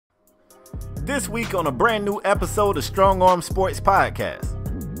This week on a brand new episode of Strong Arm Sports Podcast.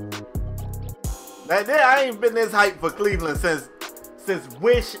 Now, I ain't been this hyped for Cleveland since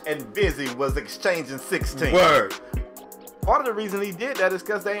Wish and Busy was exchanging 16. Word. Part of the reason he did that is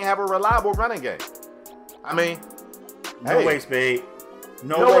because they ain't have a reliable running game. I mean, No way, Spade.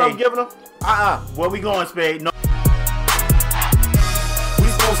 No you know way. what I'm giving them? Where we going, Spade? No. We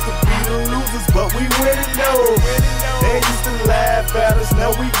supposed to be the losers, but we winning though. They used to laugh at us, now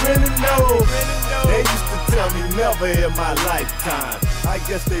we grinning though. They used to tell me never in my lifetime. I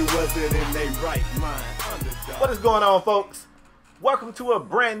guess they wasn't in their right mind. Underdog. What is going on, folks? Welcome to a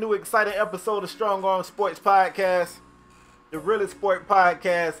brand new exciting episode of Strong Arm Sports Podcast, the realest sport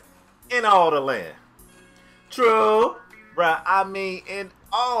podcast in all the land. True. Bruh, I mean in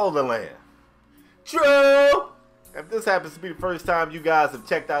all the land. True. If this happens to be the first time you guys have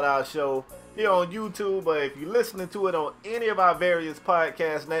checked out our show here on YouTube, or if you're listening to it on any of our various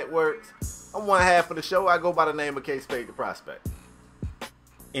podcast networks, I'm one half of the show. I go by the name of K-Spade the Prospect.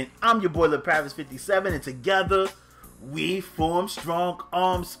 And I'm your boy, LePavis 57, and together we form Strong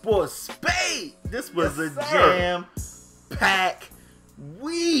Arm Sports. Spade! This was Yes, a sir. jam-packed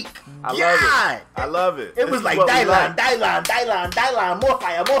week. I love it. It This was is like what we die-line, more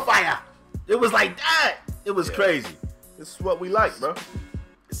fire. It was like that. It was crazy. This is what we like, bro.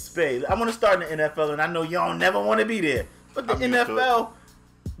 Spade, I want to start in the NFL, and I know y'all never want to be there. But the I'm used to NFL,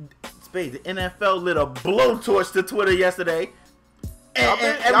 Spade, the NFL lit a blowtorch to Twitter yesterday. Y'all And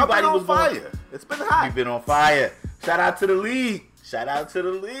been everybody on was fire. going, It's been hot. we've been on fire. Shout out to the league.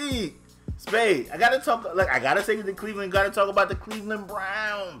 Spade, I gotta say the Cleveland, gotta talk about the Cleveland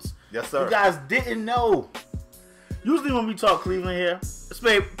Browns. Yes, sir. You guys didn't know. Usually when we talk Cleveland here,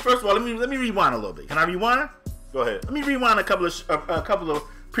 Spade, first of all, let me rewind a little bit. Can I rewind? Go ahead. Let me rewind a couple of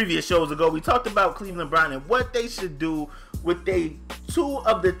previous shows ago. We talked about Cleveland Brown and what they should do with they 2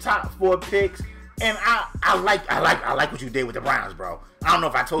 of the top 4 picks. And I like what you did with the Browns, bro. I don't know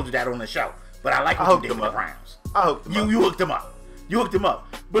if I told you that on the show, but I like what you did with the Browns. I hooked them up. You hooked them up. You hooked him up.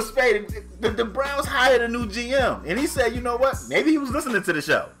 But Spade, the Browns hired a new GM, and he said, you know what? Maybe he was listening to the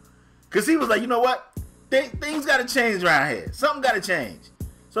show, because he was like, you know what? Things got to change around here. Something got to change.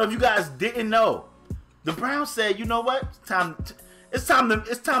 So if you guys didn't know, the Browns said, you know what? It's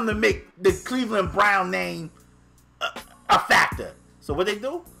time to make the Cleveland Brown name a factor. So what they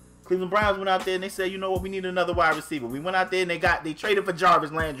do? Cleveland Browns went out there and they said, you know what? We need another wide receiver. We went out there and they traded for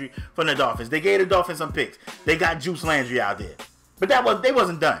Jarvis Landry from the Dolphins. They gave the Dolphins some picks. They got Juice Landry out there. But they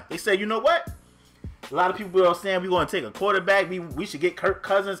wasn't done. They said, you know what? A lot of people are saying we're going to take a quarterback. We should get Kirk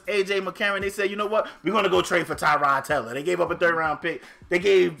Cousins, A.J. McCarron. They said, you know what? We're going to go trade for Tyrod Taylor. They gave up a 3rd-round pick. They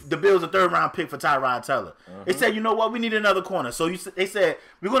gave the Bills a 3rd-round pick for Tyrod Taylor. They said, you know what? We need another corner. So they said,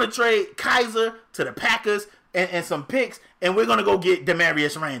 we're going to trade Kaiser to the Packers and some picks, and we're going to go get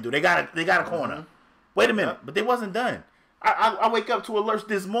Demarius Randall. They got a corner. Wait a minute. But they wasn't done. I wake up to alerts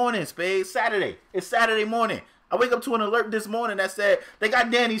this morning, Spade. Saturday. It's Saturday morning. I wake up to an alert this morning that said they got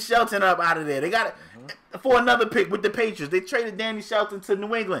Danny Shelton up out of there. They got it for another pick with the Patriots. They traded Danny Shelton to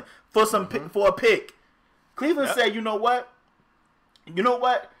New England for for a pick. Cleveland said, you know what?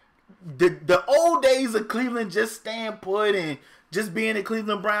 The old days of Cleveland just staying put and just being the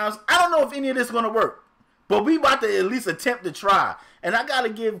Cleveland Browns, I don't know if any of this is going to work. But we about to at least attempt to try. And I got to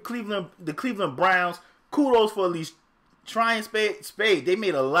give the Cleveland Browns kudos for at least trying. Spade. They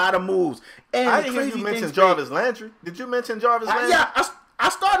made a lot of moves. And I didn't hear you mention Jarvis Landry. Did you mention Jarvis Landry? Yeah, I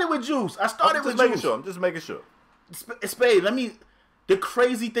started with Juice. I'm just making sure. Spade, the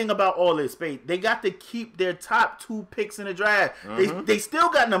crazy thing about all this, Spade, they got to keep their top 2 picks in the draft. They still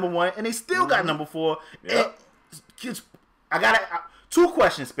got number 1 and they still got number 4. Yep. And I got 2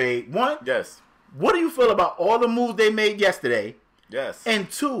 questions, Spade. 1, Yes. what do you feel about all the moves they made yesterday? Yes. And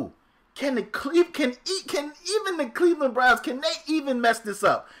 2, can even the Cleveland Browns, can they even mess this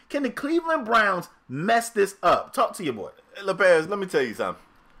up? Can the Cleveland Browns mess this up? Talk to your boy. LePez, let me tell you something.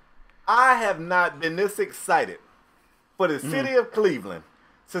 I have not been this excited for the city of Cleveland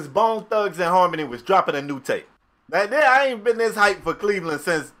since Bone Thugs and Harmony was dropping a new tape. Now, I ain't been this hyped for Cleveland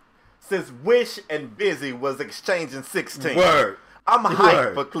since Wish and Busy was exchanging 16. Word. I'm hyped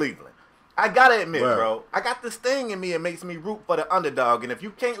Word. for Cleveland. I gotta admit, Word. bro, I got this thing in me that makes me root for the underdog. And if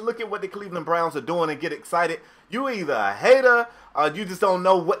you can't look at what the Cleveland Browns are doing and get excited, you either a hater or you just don't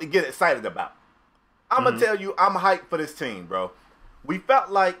know what to get excited about. I'm gonna tell you, I'm hyped for this team, bro. I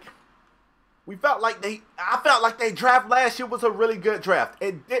felt like they draft last year was a really good draft.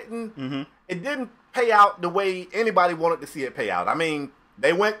 It didn't pay out the way anybody wanted to see it pay out. I mean,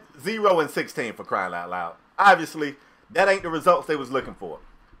 they went 0-16 for crying out loud. Obviously, that ain't the results they was looking for.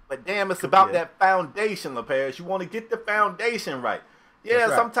 But damn, it's about that foundation, LePage. You want to get the foundation right. Yeah,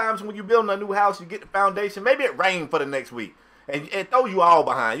 That's right. sometimes when you're building a new house, you get the foundation. Maybe it rained for the next week. And throw you all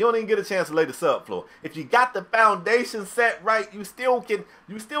behind. You don't even get a chance to lay the subfloor. If you got the foundation set right, you still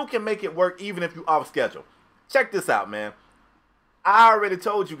can make it work even if you off schedule. Check this out, man. I already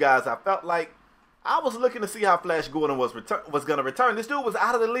told you guys I felt like I was looking to see how Flash Gordon was going to return. This dude was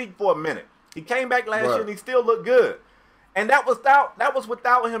out of the league for a minute. He came back last year and he still looked good. And that was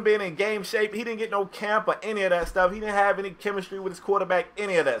without him being in game shape. He didn't get no camp or any of that stuff. He didn't have any chemistry with his quarterback,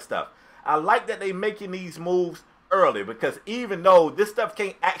 any of that stuff. I like that they making these moves early because even though this stuff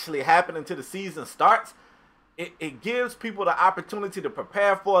can't actually happen until the season starts, it gives people the opportunity to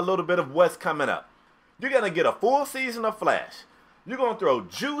prepare for a little bit of what's coming up. You're going to get a full season of Flash. You're going to throw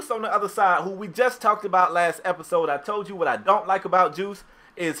Juice on the other side, who we just talked about last episode. I told you what I don't like about Juice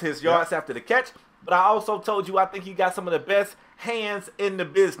is his yards after the catch. But I also told you I think he got some of the best hands in the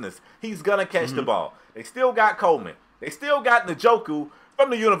business. He's going to catch the ball. They still got Coleman. They still got Njoku from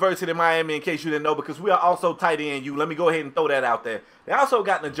the University of Miami, in case you didn't know, because we are also tight end you. Let me go ahead and throw that out there. They also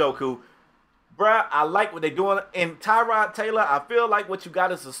got Njoku. Bruh, I like what they're doing. And Tyrod Taylor, I feel like what you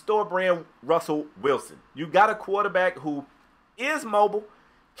got is a store brand Russell Wilson. You got a quarterback who is mobile,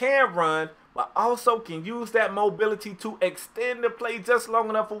 can run, but also can use that mobility to extend the play just long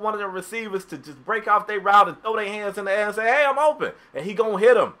enough for one of the receivers to just break off their route and throw their hands in the air and say, hey, I'm open. And he gonna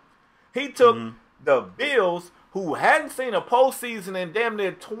hit them. He took the Bills, who hadn't seen a postseason in damn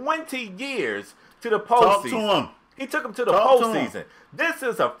near 20 years, to the postseason. Talk to him. He took them to the postseason. This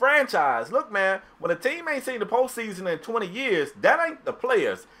is a franchise. Look, man, when a team ain't seen the postseason in 20 years, that ain't the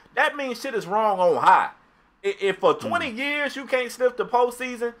players. That means shit is wrong on high. If for 20 years you can't sniff the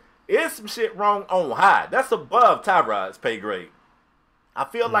postseason, it's some shit wrong on high. That's above Tyrod's pay grade. I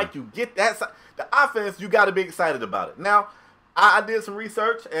feel like you get that. The offense, you got to be excited about it. Now, I did some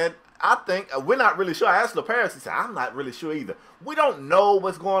research, and I think we're not really sure. I asked LaParis, he said, I'm not really sure either. We don't know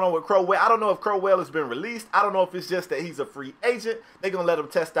what's going on with Crowell. I don't know if Crowell has been released. I don't know if it's just that he's a free agent. They're going to let him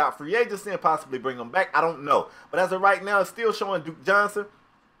test out free agency and possibly bring him back. I don't know. But as of right now, it's still showing Duke Johnson.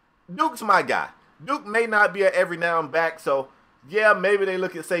 Duke's my guy. Duke may not be an every now and back, so yeah, maybe they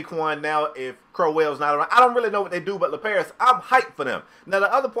look at Saquon now if Crowell's not around. I don't really know what they do, but LaParis, I'm hyped for them. Now,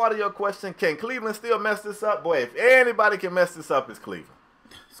 the other part of your question, can Cleveland still mess this up? Boy, if anybody can mess this up, it's Cleveland.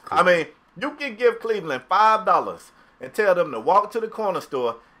 I mean, you can give Cleveland $5 and tell them to walk to the corner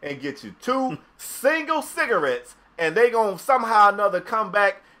store and get you 2 single cigarettes, and they going to somehow or another come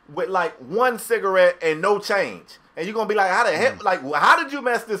back with like 1 cigarette and no change. And you're going to be like, how the heck, like, how did you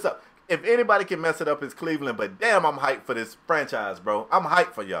mess this up? If anybody can mess it up, it's Cleveland. But damn, I'm hyped for this franchise, bro. I'm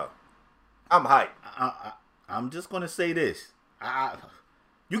hyped for y'all. I'm hyped. I'm just going to say this.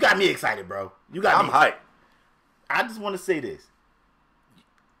 You got me excited, bro. You got me. I'm hyped. I just want to say this.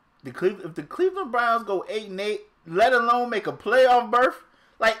 If the Cleveland Browns go 8-8, let alone make a playoff berth,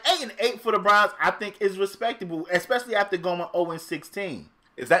 like 8-8 for the Browns, I think is respectable, especially after going 0-16.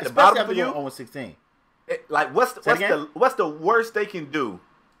 Is that the bottom for you? 0-16. Like, what's the worst they can do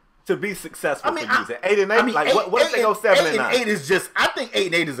to be successful for you? 8-8? I mean, like, what if they go 7-9? 8-8 is just, I think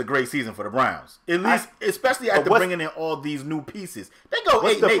 8-8 is a great season for the Browns. At least, especially after bringing in all these new pieces. They go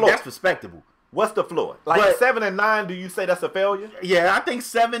 8-8, that's respectable. What's the floor? Like 7-9, do you say that's a failure? Yeah, I think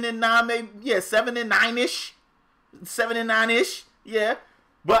 7-9, maybe. Yeah, 7-9-ish. 7-9-ish. Yeah.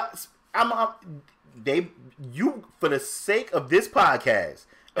 But for the sake of this podcast,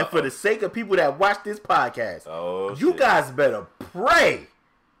 and for the sake of people that watch this podcast, you guys better pray.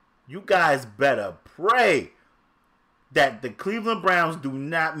 You guys better pray that the Cleveland Browns do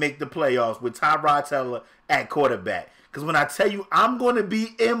not make the playoffs with Tyrod Taylor at quarterback. Because when I tell you I'm going to be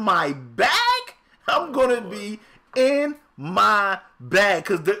in my bag, I'm going to be in my bag.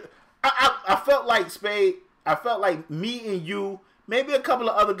 Because I felt like Spade, I felt like me and you, maybe a couple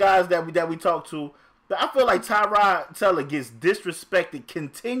of other guys that we talked to, but I feel like Tyrod Taylor gets disrespected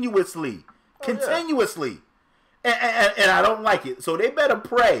continuously. And I don't like it. So they better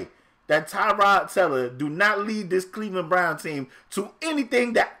pray that Tyrod Taylor do not lead this Cleveland Brown team to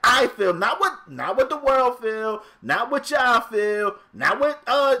anything that I feel, not what the world feel, not what y'all feel, not what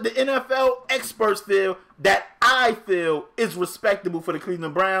the NFL experts feel, that I feel is respectable for the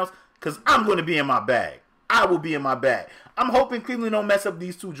Cleveland Browns, because I'm going to be in my bag. I will be in my bag. I'm hoping Cleveland don't mess up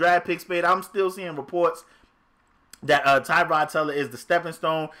these 2 draft picks, but I'm still seeing reports that Tyrod Taylor is the stepping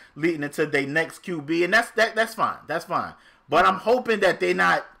stone leading into their next QB, and that's fine. That's fine. But I'm hoping that they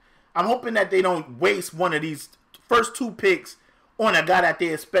don't waste one of these first 2 picks on a guy that they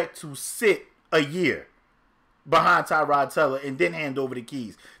expect to sit a year behind Tyrod Taylor and then hand over the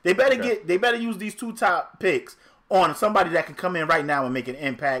keys. They better use these 2 top picks on somebody that can come in right now and make an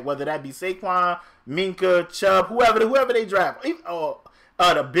impact, whether that be Saquon, Minka, Chubb, whoever they draft.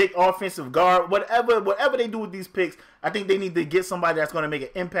 the big offensive guard, whatever they do with these picks, I think they need to get somebody that's going to make an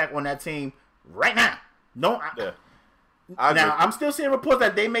impact on that team right now. I'm still seeing reports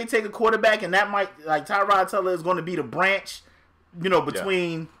that they may take a quarterback, and that might, like Tyrod Taylor is going to be the branch,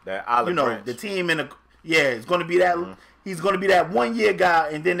 between branch. The team and it's going to be that. Mm-hmm. He's going to be that 1 year guy,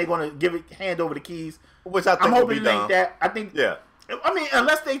 and then they're going to hand over the keys. Which I think I'm hoping it ain't that. I think. Yeah. I mean,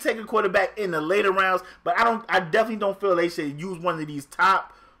 unless they take a quarterback in the later rounds, but I definitely don't feel they should use one of these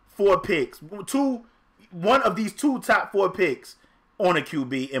top 4 picks. One of these 2 top 4 picks on a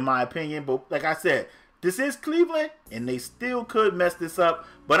QB, in my opinion. But like I said, this is Cleveland, and they still could mess this up.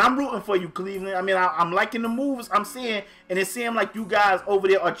 But I'm rooting for you, Cleveland. I mean, I'm liking the moves I'm seeing, and it seems like you guys over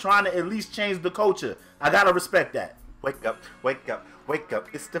there are trying to at least change the culture. I gotta respect that. Wake up, wake up, wake up.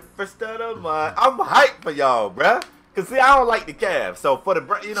 It's the first of the month. I'm hyped for y'all, bruh. Because, see, I don't like the Cavs. So, for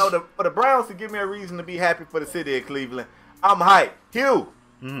the Browns to give me a reason to be happy for the city of Cleveland, I'm hyped. Hugh,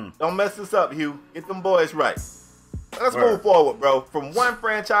 don't mess this up, Hugh. Get them boys right. Let's move forward, bro. From one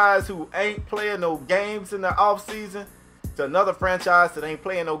franchise who ain't playing no games in the offseason to another franchise that ain't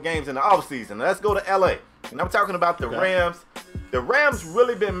playing no games in the offseason. Let's go to L.A. And I'm talking about the Rams. The Rams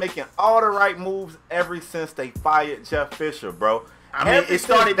really been making all the right moves ever since they fired Jeff Fisher, bro. I mean, it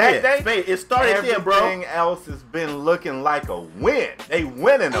started there. It started there, bro. Everything else has been looking like a win. They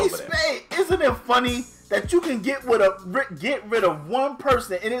winning over there. Isn't it funny that you can get rid of one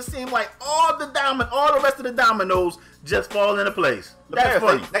person, and it seems like all the rest of the dominoes just fall into place? That's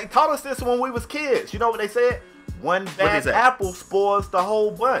funny. They taught us this when we was kids. You know what they said? One bad apple spoils the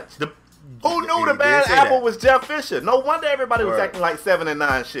whole bunch. Who knew the bad apple was Jeff Fisher? No wonder everybody was acting like 7 and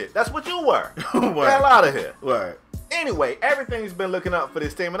 9 shit. That's what you were. Get the hell out of here. Right. Anyway, everything's been looking up for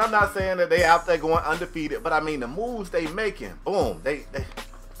this team, and I'm not saying that they out there going undefeated, but I mean the moves they making. Boom.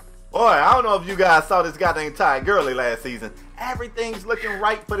 Boy, I don't know if you guys saw this guy named Ty Gurley last season. Everything's looking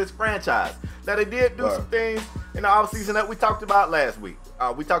right for this franchise. Now, they did do some things in the offseason that we talked about last week.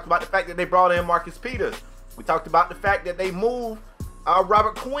 We talked about the fact that they brought in Marcus Peters. We talked about the fact that they moved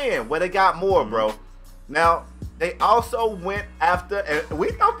Robert Quinn, where they got more, bro. Now, they also went after, and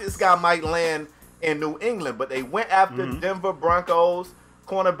we thought this guy might land in New England, but they went after Denver Broncos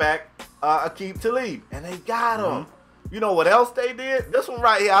cornerback Aqib Talib, and they got him. You know what else they did? This one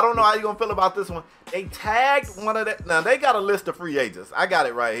right here, I don't know how you're going to feel about this one. They tagged one of the, now they got a list of free agents. I got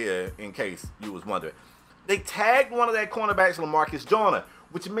it right here in case you was wondering. They tagged one of their cornerbacks, LaMarcus Joyner,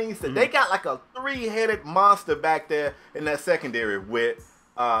 which means that they got like a 3-headed monster back there in that secondary with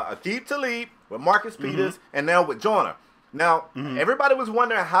Aqib Talib, with Marcus Peters, and now with Joyner. Now, everybody was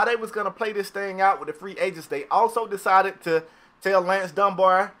wondering how they was going to play this thing out with the free agents. They also decided to tell Lance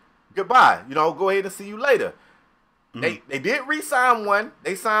Dunbar goodbye. You know, go ahead and see you later. They did re-sign one.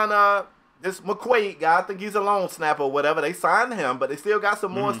 They signed this McQuaid guy. I think he's a long snapper or whatever. They signed him, but they still got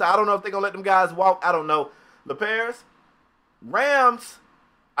some more stuff. I don't know if they're going to let them guys walk. I don't know. LePairs, Rams,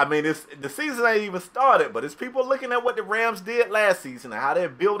 I mean, the season ain't even started, but it's people looking at what the Rams did last season and how they're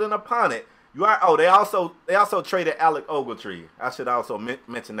building upon it. They also traded Alec Ogletree. I should also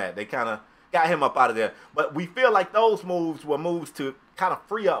mention that. They kind of got him up out of there. But we feel like those moves were moves to kind of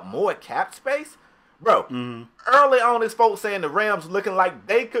free up more cap space. Bro, early on, this folks saying the Rams looking like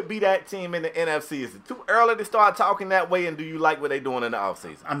they could be that team in the NFC. Is it too early to start talking that way, and do you like what they're doing in the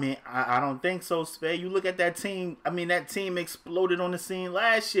offseason? I mean, I don't think so, Spade. You look at that team. I mean, that team exploded on the scene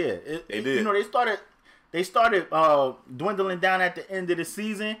last year. They did. You know, they started dwindling down at the end of the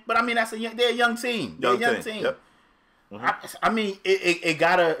season. But, I mean, they're a young team. They're a young team. Yep. I mean, it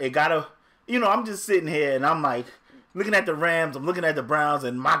gotta, you know, I'm just sitting here, and I'm like, looking at the Rams, I'm looking at the Browns,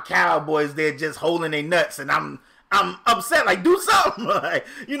 and my Cowboys, they're just holding their nuts, and I'm upset. Like, do something. Like,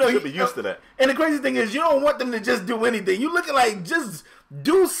 you know, you should be used to that. And the crazy thing is, you don't want them to just do anything. You looking like, just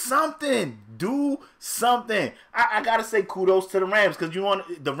do something. Do something. I gotta say kudos to the Rams, because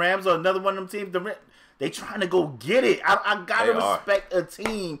the Rams are another one of them teams. They trying to go get it. I gotta respect a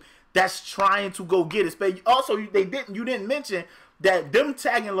team that's trying to go get it. But also, you didn't mention that them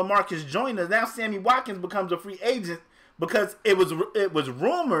tagging LaMarcus Joyner, now Sammy Watkins becomes a free agent, because it was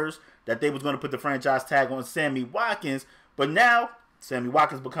rumors that they was going to put the franchise tag on Sammy Watkins, but now Sammy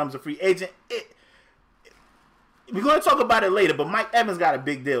Watkins becomes a free agent. We're going to talk about it later, but Mike Evans got a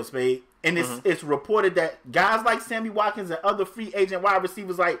big deal, Spade, and it's reported that guys like Sammy Watkins and other free agent wide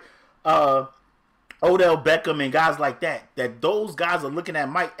receivers like Odell Beckham and guys like that those guys are looking at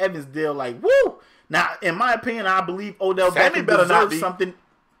Mike Evans' deal like, woo! Now, in my opinion, I believe Odell Beckham deserves something.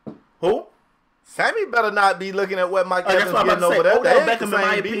 Who? Sammy better not be looking at what Mike Evans getting over there. Odell Beckham, in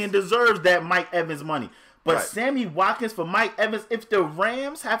my opinion, deserves that Mike Evans money. But Sammy Watkins for Mike Evans, if the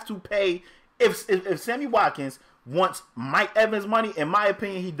Rams have to pay, if Sammy Watkins wants Mike Evans money. In my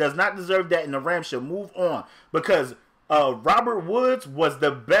opinion, he does not deserve that, and the Rams should move on because Robert Woods was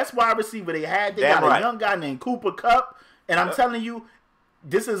the best wide receiver they had. They got a young guy named Cooper Kupp, and I'm telling you,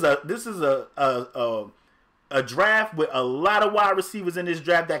 this is a draft with a lot of wide receivers in this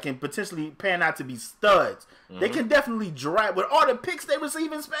draft that can potentially pan out to be studs. They can definitely draft with all the picks they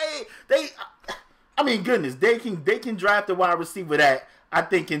receive in Spade. Goodness, they can draft a wide receiver that I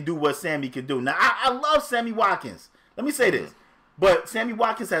think can do what Sammy can do. Now, I love Sammy Watkins. Let me say this, but Sammy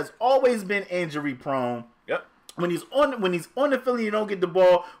Watkins has always been injury prone. Yep. When he's on the Philly, you don't get the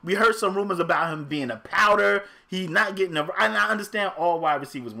ball. We heard some rumors about him being a powder. He's not getting and I understand all wide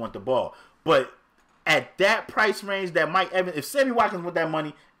receivers want the ball, but at that price range that Mike Evans, if Sammy Watkins want that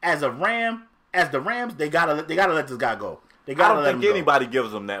money as the Rams, they gotta let this guy go. I don't think anybody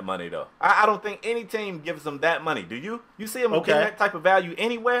gives him that money though. I don't think any team gives him that money. Do you? You see him getting that type of value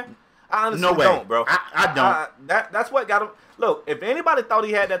anywhere? I honestly don't, bro. I don't. That's what got him. Look, if anybody thought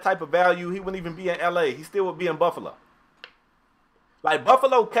he had that type of value, he wouldn't even be in LA. He still would be in Buffalo. Like,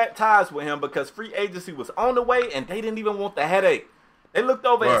 Buffalo cut ties with him because free agency was on the way, and they didn't even want the headache. They looked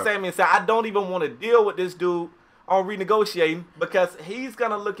over at Sammy and said, I don't even want to deal with this dude on renegotiating because he's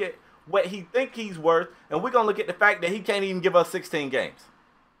going to look at what he think he's worth, and we're going to look at the fact that he can't even give us 16 games.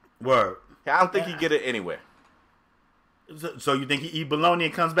 Word. I don't think he'd get it anywhere. So you think he eat bologna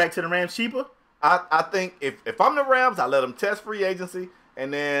and comes back to the Rams cheaper? I think if I'm the Rams, I let him test free agency,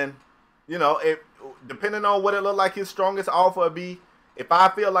 and then, depending on what it look like his strongest offer would be, if I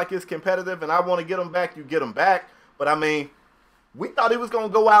feel like it's competitive and I want to get him back, you get him back. But, I mean, we thought he was going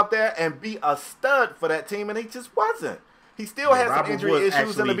to go out there and be a stud for that team, and he just wasn't. He still has some injury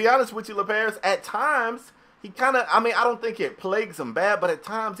issues, and to be honest with you, LaParis, at times, he kind of, I don't think it plagues him bad, but at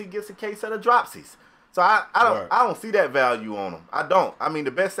times he gets a case of the dropsies. So I don't see that value on him. I don't. I mean,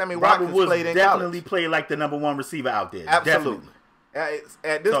 the best Sammy Watkins played in college. Definitely played like the number one receiver out there. Absolutely.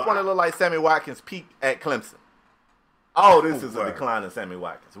 At this point, it looked like Sammy Watkins peaked at Clemson. Oh, this is a decline in Sammy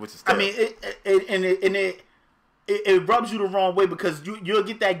Watkins, which is terrible. It rubs you the wrong way because you'll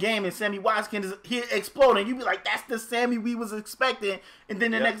get that game and Sammy Watkins he'll explode and you be like, that's the Sammy we was expecting. And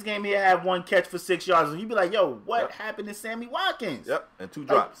then the next game he'll have one catch for 6 yards and you be like, yo, what happened to Sammy Watkins? Yep, and 2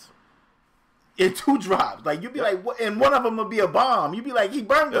 drops. In 2 drops. Like, you'd be like, what? And one of them would be a bomb. You'd be like, he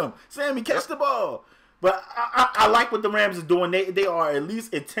burned him. Sammy, catch the ball. But I like what the Rams is doing. They are at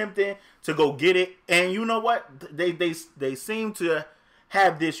least attempting to go get it. And you know what? They seem to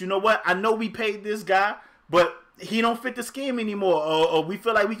have this. You know what? I know we paid this guy, but he don't fit the scheme anymore. Or we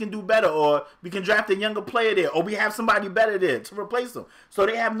feel like we can do better. Or we can draft a younger player there. Or we have somebody better there to replace him. So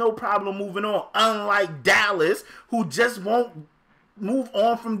they have no problem moving on. Unlike Dallas, who just won't move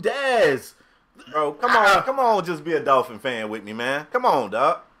on from Dez. Bro, come on, just be a Dolphin fan with me, man. Come on,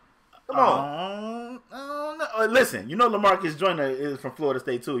 dog. Come on. Listen, LaMarcus Joyner is from Florida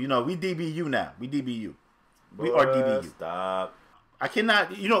State too. We DBU now. We DBU. We are DBU. Stop. I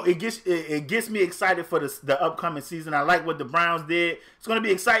cannot. It gets me excited for the upcoming season. I like what the Browns did. It's going to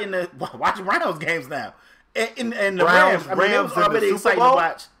be exciting to watch Browns games now. And the Rams it was already exciting to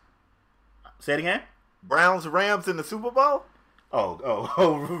watch. Say it again. Rams in the Super Bowl.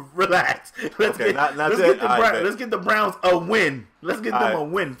 Oh, relax. Let's get the Browns a win. Let's get them a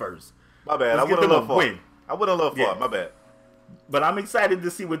win first. My bad. I went a little far. My bad. But I'm excited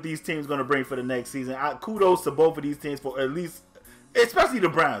to see what these teams going to bring for the next season. Kudos to both of these teams for at least, especially the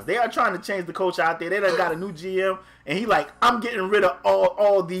Browns. They are trying to change the coach out there. They done got a new GM, and he like, I'm getting rid of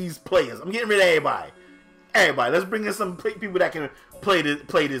all these players. I'm getting rid of everybody. Let's bring in some people that can play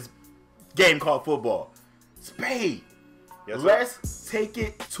this game called football. Spade. Yes, let's take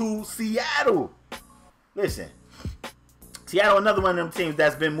it to Seattle. Listen, Seattle, another one of them teams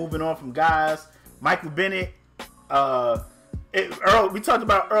that's been moving on from guys. Michael Bennett, we talked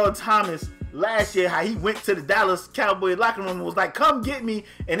about Earl Thomas last year, how he went to the Dallas Cowboys locker room and was like, come get me.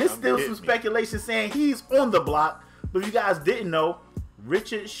 And there's still some speculation saying he's on the block. But if you guys didn't know,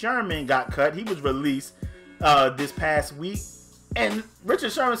 Richard Sherman got cut. He was released this past week. And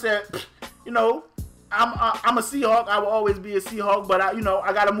Richard Sherman said, I'm a Seahawk. I will always be a Seahawk, but I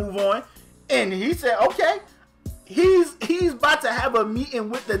got to move on. And he said, okay. He's about to have a meeting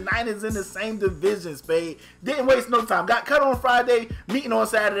with the Niners in the same division, Spade. Didn't waste no time. Got cut on Friday, meeting on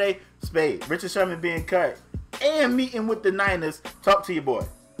Saturday. Spade, Richard Sherman being cut. And meeting with the Niners. Talk to your boy.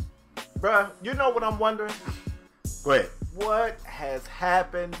 Bruh, you know what I'm wondering? Go ahead. What has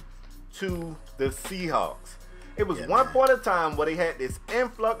happened to the Seahawks? It was one point of time where they had this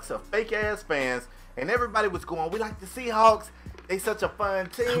influx of fake-ass fans, and everybody was going, we like the Seahawks. They such a fun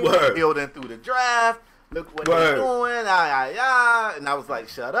team. Building through the draft. Look what they're doing. And I was like,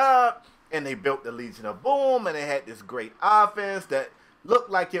 shut up. and they built the Legion of Boom, and they had this great offense that looked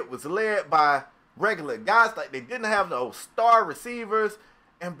like it was led by regular guys. Like, they didn't have no star receivers.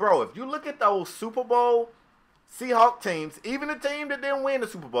 And, bro, if you look at those Super Bowl Seahawks teams, even the team that didn't win the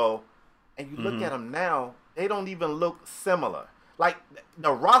Super Bowl, and you look at them now, they don't even look similar. Like,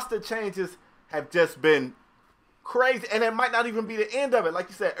 the roster changes have just been crazy, and it might not even be the end of it. Like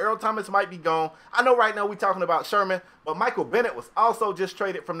you said, Earl Thomas might be gone. I know right now we're talking about Sherman, but Michael Bennett was also just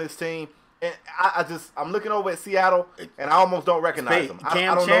traded from this team. And I'm looking over at Seattle, and I almost don't recognize him.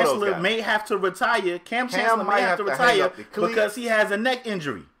 Cam I don't Chancellor know those guys. may have to retire. Cam Chancellor may have to retire because he has a neck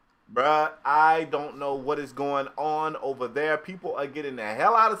injury. Bruh, I don't know what is going on over there. People are getting the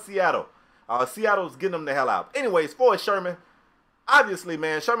hell out of Seattle. Seattle's getting them the hell out. Anyways, for Sherman, obviously,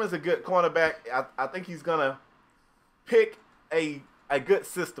 man, Sherman's a good cornerback. I think he's going to pick a good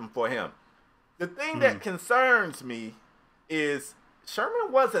system for him. The thing that concerns me is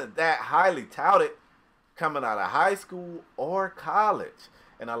Sherman wasn't that highly touted coming out of high school or college.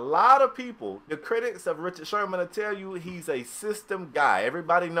 And a lot of people, the critics of Richard Sherman, will tell you he's a system guy.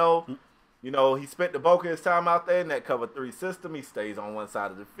 Everybody know, he spent the bulk of his time out there in that cover 3 system. He stays on one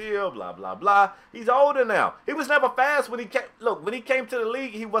side of the field, blah, blah, blah. He's older now. He was never fast when he came. Look, when he came to the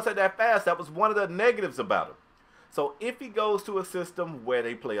league, he wasn't that fast. That was one of the negatives about him. So if he goes to a system where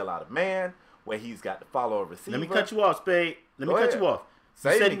they play a lot of man, where he's got to follow a receiver. Let me cut you off, Spade. Let me cut you off.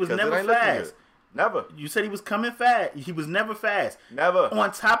 You said he was never fast. Never. You said he was coming fast. He was never fast. Never.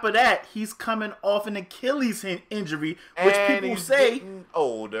 On top of that, he's coming off an Achilles injury, which people say getting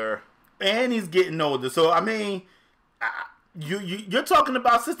older. And he's getting older. So I mean, you're talking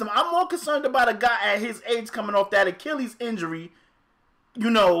about system. I'm more concerned about a guy at his age coming off that Achilles injury.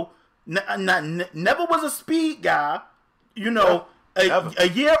 Never was a speed guy. A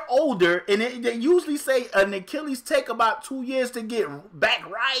year older, and they usually say an Achilles take about 2 years to get back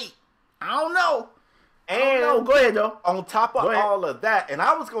right. I don't know. Go ahead, though. On top of all of that, and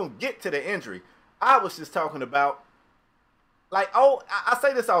I was going to get to the injury, I was just talking about, I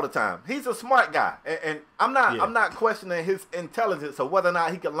say this all the time. He's a smart guy, and I'm not questioning his intelligence or whether or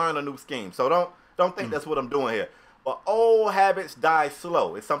not he can learn a new scheme. So don't think that's what I'm doing here. But old habits die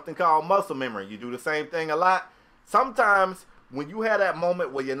slow. It's something called muscle memory. You do the same thing a lot. Sometimes when you have that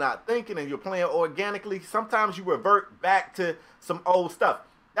moment where you're not thinking and you're playing organically, sometimes you revert back to some old stuff.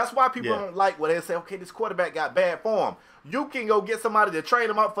 That's why people don't like when they say, okay, this quarterback got bad form. You can go get somebody to train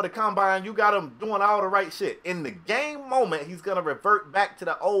him up for the combine. You got him doing all the right shit. In the game moment, he's going to revert back to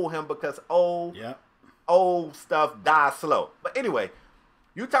the old him because old stuff dies slow. But anyway,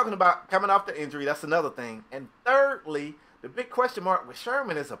 you talking about coming off the injury. That's another thing. And thirdly, the big question mark with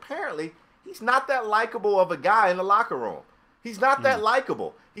Sherman is apparently he's not that likable of a guy in the locker room. He's not that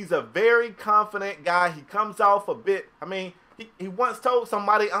likable. He's a very confident guy. He comes off a bit, he once told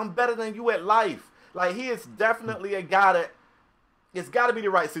somebody, I'm better than you at life. Like, he is definitely a guy that it's got to be the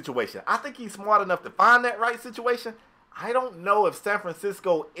right situation. I think he's smart enough to find that right situation. I don't know if San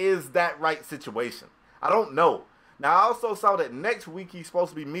Francisco is that right situation. I don't know. Now, I also saw that next week he's supposed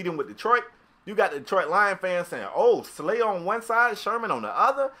to be meeting with Detroit. You got the Detroit Lion fans saying, oh, Slay on one side, Sherman on the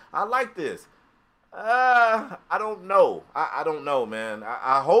other. I like this. I don't know. I don't know, man.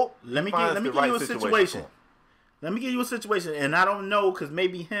 I hope let me give you a situation. Let me give you a situation, and I don't know because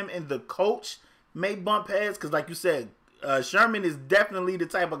maybe him and the coach may bump heads because, like you said, Sherman is definitely the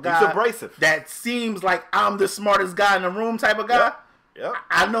type of guy he's abrasive. That seems like I'm the smartest guy in the room type of guy. Yep.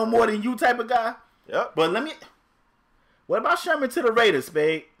 I know more than you type of guy. Yep. But what about Sherman to the Raiders,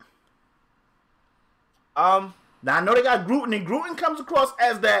 Spade? Now I know they got Gruden, and Gruden comes across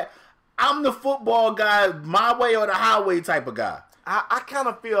as that I'm the football guy, my way or the highway type of guy. I kind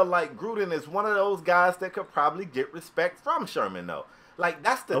of feel like Gruden is one of those guys that could probably get respect from Sherman, though. Like,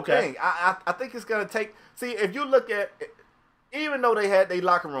 that's the thing. I think it's going to take... See, if you look at... Even though they had their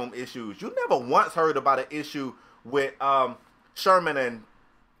locker room issues, you never once heard about an issue with Sherman and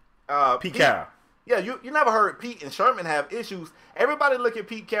Pete Carroll. Yeah, you never heard Pete and Sherman have issues. Everybody look at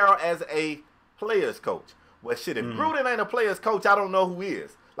Pete Carroll as a player's coach. Well, shit, if Gruden ain't a player's coach, I don't know who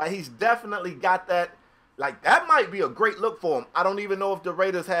is. Like, he's definitely got that... Like, that might be a great look for him. I don't even know if the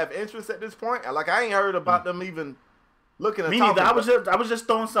Raiders have interest at this point. Like, I ain't heard about them even looking at me neither. I was just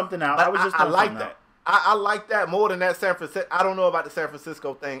throwing something out. I like that. I like that more than that San Francisco. I don't know about the San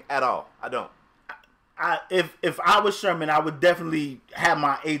Francisco thing at all. I don't. If I was Sherman, I would definitely have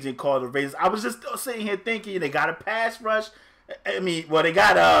my agent call the Raiders. I was just sitting here thinking they got a pass rush. They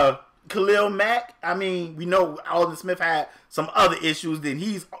got Khalil Mack. We know Alden Smith had some other issues. Then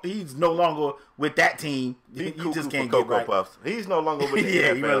he's no longer with that team. He just can't get right. Puffs. He's no longer with the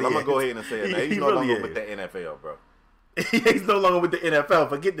NFL. I'm gonna go ahead and say it. He's no longer with the NFL, bro. He's no longer with the NFL.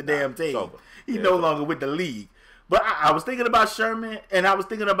 Forget the damn team. He's no longer with the league. But I was thinking about Sherman, and I was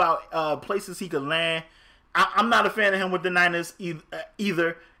thinking about places he could land. I'm not a fan of him with the Niners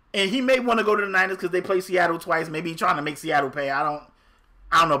either. And he may want to go to the Niners because they play Seattle twice. Maybe he's trying to make Seattle pay. I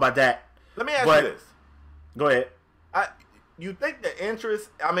don't know about that. Let me ask you this. Go ahead. You think the interest,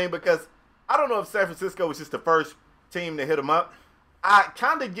 because I don't know if San Francisco was just the first team to hit him up. I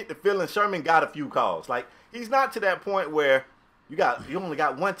kind of get the feeling Sherman got a few calls. Like, he's not to that point where you only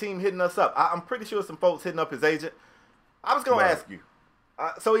got one team hitting us up. I'm pretty sure some folks hitting up his agent. I was going to ask you.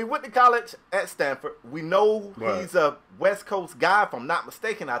 So he went to college at Stanford. We know he's a West Coast guy, if I'm not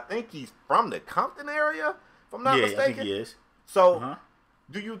mistaken. I think he's from the Compton area, if I'm not mistaken. I think he is. So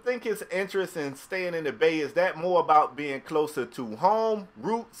do you think his interest in staying in the Bay, is that more about being closer to home,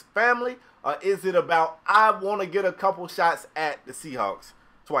 roots, family? Or is it about, I want to get a couple shots at the Seahawks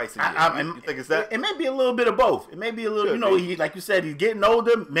twice a year? You think it's that? It may be a little bit of both. It may be a little, he, like you said, he's getting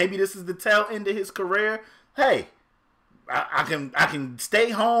older. Maybe this is the tail end of his career. Hey, I can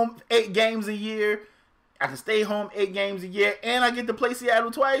stay home 8 games a year. I can stay home 8 games a year, and I get to play Seattle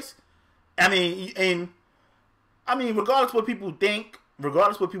twice. I mean, regardless what people think,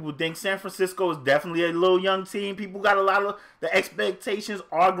 San Francisco is definitely a little young team. People got a lot of the expectations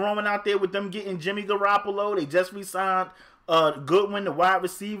are growing out there with them getting Jimmy Garoppolo. They just re-signed Goodwin, the wide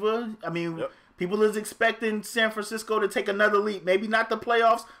receiver. People is expecting San Francisco to take another leap. Maybe not the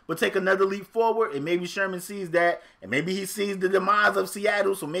playoffs, but take another leap forward. And maybe Sherman sees that. And maybe he sees the demise of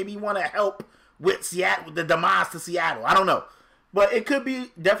Seattle. So maybe he want to help with Seattle, with the demise to Seattle. I don't know. But it could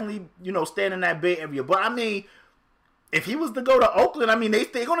be definitely, staying in that Bay Area. But, if he was to go to Oakland,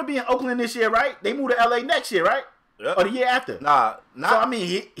 they're going to be in Oakland this year, right? They move to L.A. next year, right? Yep. Or the year after? So,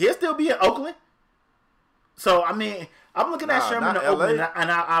 he'll still be in Oakland. So, I'm looking at Sherman to Oakland,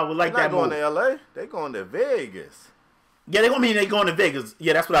 and I would like that move. They're not going to L.A. They're going to Vegas. Yeah, they're going to Vegas.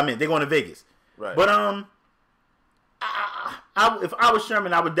 Yeah, that's what I meant. They're going to Vegas. Right. But if I was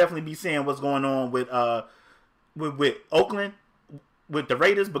Sherman, I would definitely be seeing what's going on with Oakland, with the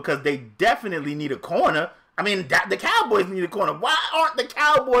Raiders, because they definitely need a corner. The Cowboys need a corner. Why aren't the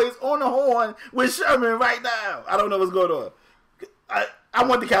Cowboys on the horn with Sherman right now? I don't know what's going on. I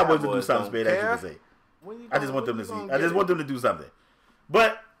want the Cowboys to do something, Spade, as you can say. I just want them to see. I just want them to do something.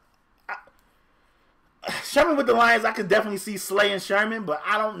 But Sherman with the Lions, I could definitely see Slay and Sherman, but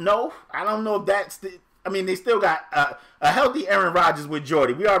I don't know. I don't know if that's they still got a healthy Aaron Rodgers with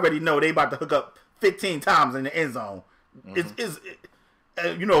Jordy. We already know they about to hook up 15 times in the end zone.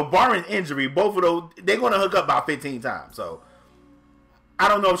 Barring injury, both of those, they're going to hook up about 15 times. So I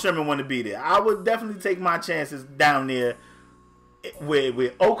don't know if Sherman want to be there. I would definitely take my chances down there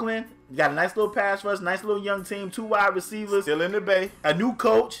with Oakland. You got a nice little pass rush, nice little young team, 2 wide receivers. Still in the Bay. A new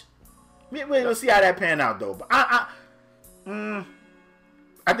coach. We'll see how that pan out, though. But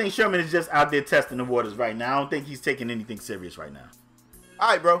I think Sherman is just out there testing the waters right now. I don't think he's taking anything serious right now. All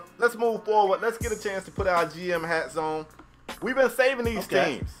right, bro. Let's move forward. Let's get a chance to put our GM hats on. We've been saving these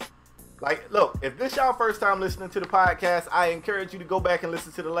teams. Like, look, if this y'all first time listening to the podcast, I encourage you to go back and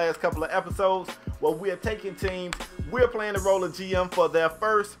listen to the last couple of episodes where we're taking teams. We're playing the role of GM for their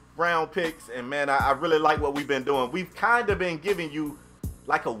first round picks. And, man, I really like what we've been doing. We've kind of been giving you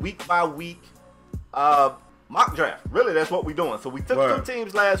like a week-by-week mock draft. Really, that's what we're doing. So we took 2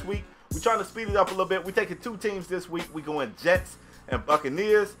 teams last week. We're trying to speed it up a little bit. We're taking 2 teams this week. We're going Jets and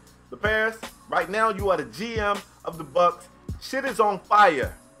Buccaneers. The Paris, right now you are the GM of the Bucs. Shit is on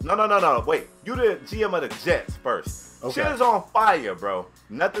fire. No. Wait. You the GM of the Jets first. Okay. Shit is on fire, bro.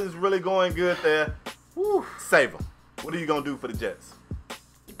 Nothing's really going good there. Woo. Save them. What are you going to do for the Jets?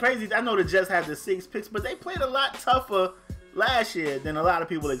 Crazy. I know the Jets had the 6 picks, but they played a lot tougher last year than a lot of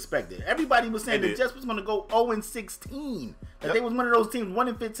people expected. Everybody was saying the Jets was going to go 0-16. That they was one of those teams,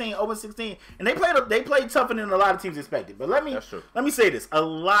 1-15, 0-16, and they played tougher than a lot of teams expected. But let me say this: a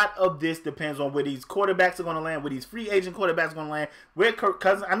lot of this depends on where these quarterbacks are going to land, where these free agent quarterbacks are going to land. Where Kirk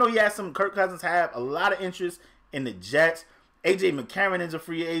Cousins, I know you had some. Kirk Cousins have a lot of interest in the Jets. AJ McCarron is a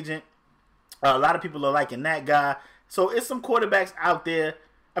free agent. A lot of people are liking that guy. So it's some quarterbacks out there.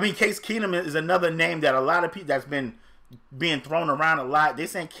 Case Keenum is another name that a lot of people that's been being thrown around a lot. They're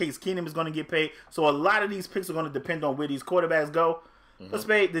saying Case Keenum is going to get paid. So a lot of these picks are going to depend on where these quarterbacks go. But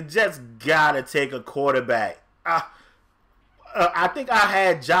Spade, the Jets got to take a quarterback. I think I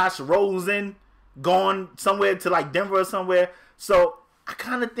had Josh Rosen going somewhere to like Denver or somewhere. So I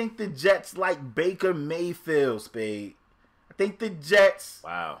kind of think the Jets like Baker Mayfield, Spade. I think the Jets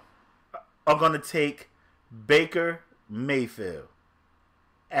are going to take Baker Mayfield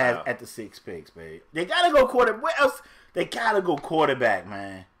at the 6 picks, Spade. They got to go quarterback. Where else? They got to go quarterback,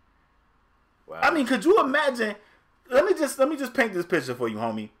 man. Wow. Could you imagine? let me just paint this picture for you,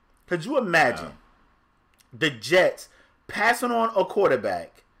 homie. Could you imagine the Jets passing on a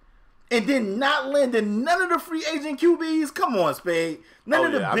quarterback and then not landing none of the free agent QBs? Come on, Spade. None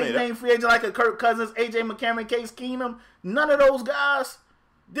of the big name free agents like a Kirk Cousins, AJ McCarron, Case Keenum. None of those guys.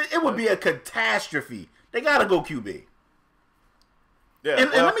 It would be a catastrophe. They gotta go QB. Yeah.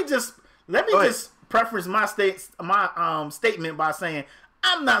 And let me just preference my statement by saying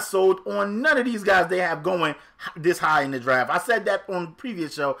I'm not sold on none of these guys they have going this high in the draft. I said that on the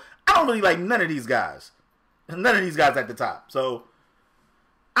previous show. I don't really like none of these guys. None of these guys at the top. So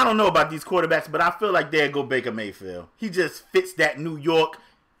I don't know about these quarterbacks, but I feel like they'll go Baker Mayfield. He just fits that New York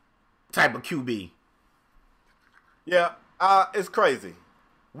type of QB. Yeah, it's crazy.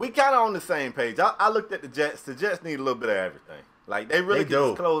 We kind of on the same page. I looked at the Jets. The Jets need a little bit of everything. Like, they really can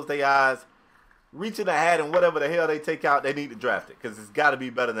just close their eyes, reach in the hat, and whatever the hell they take out, they need to draft it because it's got to be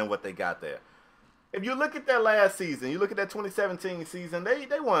better than what they got there. If you look at their last season, you look at that 2017 season,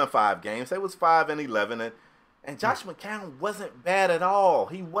 they won 5 games. They was 5-11, and Josh McCown wasn't bad at all.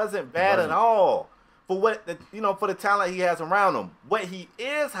 He wasn't bad at all for for the talent he has around him. What he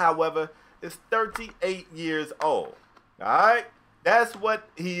is, however, is 38 years old. All right? That's what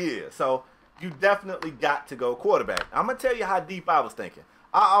he is. So you definitely got to go quarterback. I'm going to tell you how deep I was thinking.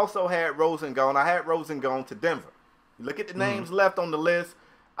 I also had Rosen gone. I had Rosen gone to Denver. You look at the names left on the list.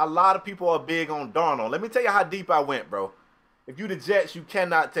 A lot of people are big on Darnold. Let me tell you how deep I went, bro. If you the Jets, you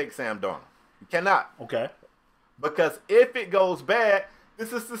cannot take Sam Darnold. You cannot. Okay. Because if it goes bad,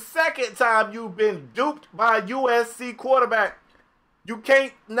 this is the second time you've been duped by a USC quarterback. You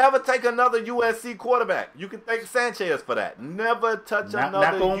can't never take another USC quarterback. You can thank Sanchez for that. Never touch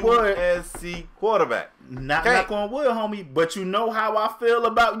another USC quarterback. Knock on wood, homie. But you know how I feel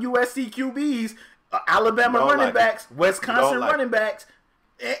about USC QBs, Alabama running backs, Wisconsin running backs,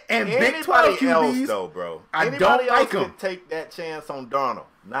 and Big 12 QBs. Else, though, bro. Anybody else could take that chance on Darnold,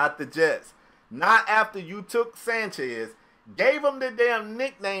 not the Jets. Not after you took Sanchez, gave him the damn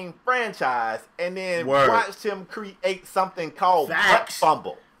nickname franchise, and then watched him create something called butt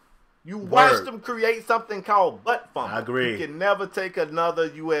fumble. You watched him create something called butt fumble. I agree. You can never take another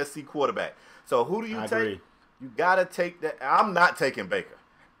USC quarterback. So who do you take? You got to take that. I'm not taking Baker.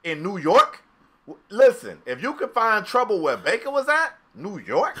 In New York, listen, if you could find trouble where Baker was at, New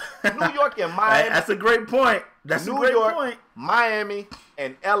York and Miami. That's a great point. That's a great point. Miami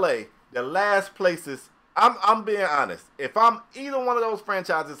and LA, the last places. I'm being honest. If I'm either one of those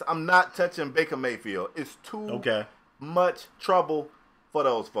franchises, I'm not touching Baker Mayfield. It's too much trouble for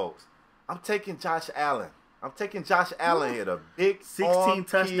those folks. I'm taking Josh Allen. I'm taking Josh Allen here, the big 16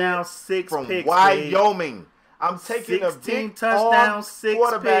 touchdowns, 6 from picks, Wyoming. I'm taking a big touchdowns, 6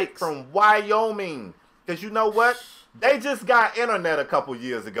 quarterback picks from Wyoming. Because you know what? They just got internet a couple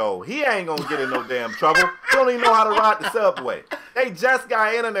years ago. He ain't going to get in no damn trouble. He don't even know how to ride the subway. They just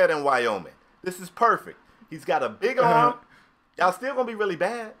got internet in Wyoming. This is perfect. He's got a big arm. Y'all still going to be really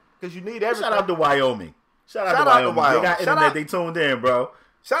bad because you need everything. Shout out to Wyoming. Shout out to Wyoming. They got internet. They tuned in, bro.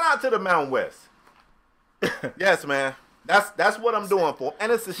 Shout out to the Mountain West. Yes, man. That's what I'm doing for.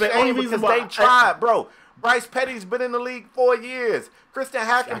 And it's a shame because they tried, bro. Bryce Petty's been in the league 4 years. Christian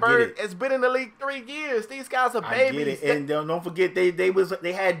Hackenberg has been in the league 3 years. These guys are babies. I get it. And don't forget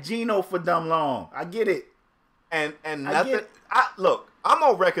they had Geno for dumb long. I get it. And nothing. Look, I'm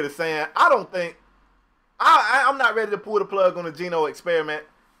on record as saying I don't think I'm not ready to pull the plug on the Geno experiment.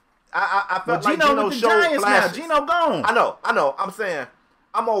 I felt like Geno showed flashes. Geno gone. I know. I'm saying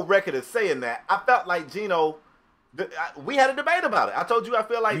I'm on record as saying that. I felt like Geno. We had a debate about it. I told you I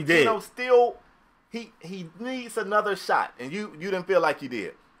feel like Geno still. He needs another shot, and you didn't feel like you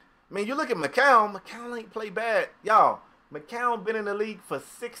did. I mean, you look at McCown. McCown ain't play bad. Y'all, McCown been in the league for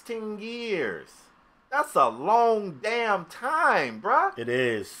 16 years. That's a long damn time, bruh. It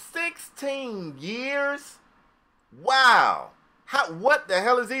is. 16 years? Wow. What the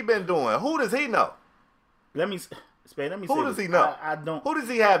hell has he been doing? Who does he know? Let me say Who does he know? I don't. Who does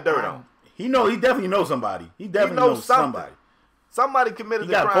he have dirt on? He definitely knows somebody. He definitely knows somebody. Somebody committed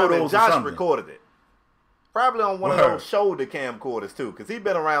the crime and Josh recorded it. Probably on one of those shoulder camcorders, too, because he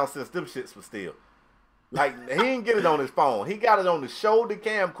been around since them shits was still. Like, he didn't get it on his phone. He got it on the shoulder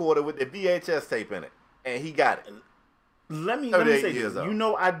camcorder with the VHS tape in it, and he got it. Let me say this. You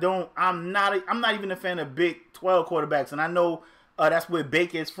know, I'm not even a fan of Big 12 quarterbacks, and I know that's where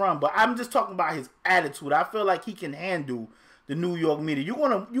Baker is from, but I'm just talking about his attitude. I feel like he can handle the New York media. You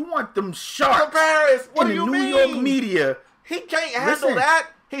want them sharks in the New York media. He can't handle that.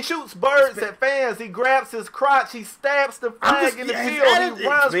 He shoots birds at fans. He grabs his crotch. He stabs the flag in the field. He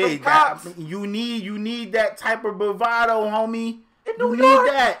runs from cops. You need that type of bravado, homie. In New York.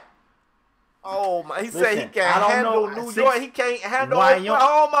 Need that. Oh my! He said Listen, he I can't don't handle know. New Six- York. He can't handle Wyoming-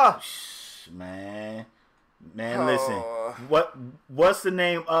 Oklahoma. Man, Oh. listen. What's the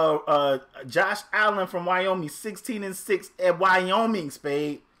name of Josh Allen from Wyoming? 16-6 at Wyoming,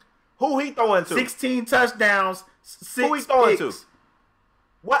 Spade. Who he throwing to? 16 touchdowns. 6 Who he throwing to? picks.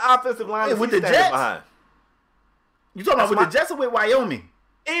 What offensive line Hey, is with he the standing Jets? behind? You talking about with That's the Jets or with Wyoming?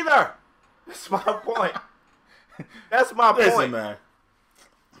 Either. That's my point. That's my Listen, point. man.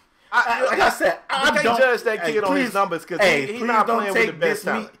 I, Like I said, I can't don't judge that kid on his please- numbers because hey, he's please not don't playing with the take best this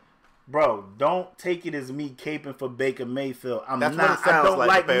talent. Bro, don't take it as me caping for Baker Mayfield. That's what it I sounds don't like,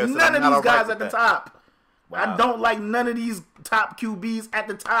 like Bears, and none I'm of not these all right guys with at the that. top. Wow. I don't like none of these top QBs at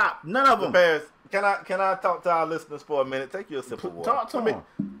the top. None of them. Bears, can I talk to our listeners for a minute? Take you a sip of water. Talk to Let me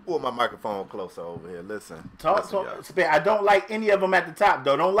them. pull my microphone closer over here. Listen. Talk Listen, to I don't like any of them at the top,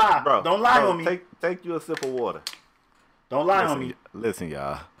 though. Don't lie. bro. Don't lie bro, on me. Take you a sip of water. Don't lie on me. Listen,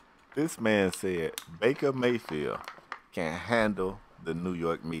 y'all. This man said Baker Mayfield can handle the New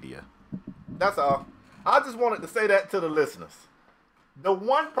York media. That's all. I just wanted to say that to the listeners. The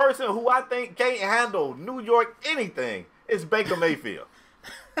one person who I think can't handle New York anything is Baker Mayfield.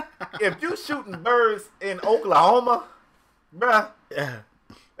 If you shooting birds in Oklahoma, bruh,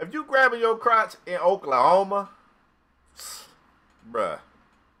 if you grabbing your crotch in Oklahoma, bruh.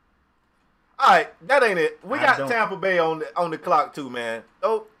 All right, that ain't it. We got Tampa Bay on the clock too, man.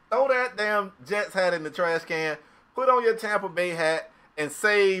 Throw that damn Jets hat in the trash can. Put on your Tampa Bay hat and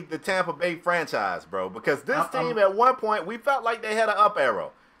save the Tampa Bay franchise, bro. Because this team at one point we felt like they had an up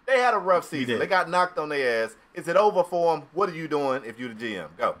arrow. They had a rough season. They got knocked on their ass. Is it over for them? What are you doing if you're the GM?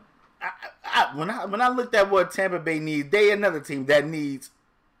 Go. When I looked at what Tampa Bay needs, they another team that needs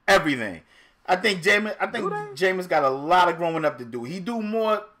everything. I think Jameis got a lot of growing up to do. He do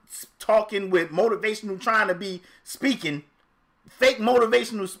more talking with motivational, trying to be speaking, fake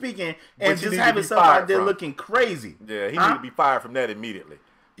motivational speaking, and just have himself out there looking crazy. Yeah, he need to be fired from that immediately.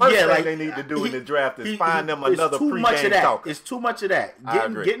 First thing they need to do in the draft is find them another pre-game talker. It's too much of that.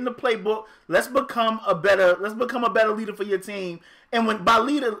 Get in the playbook. Let's become a better leader for your team. And when by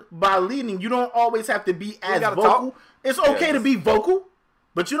leading, you don't always have to be as vocal. Talk. It's okay to be vocal,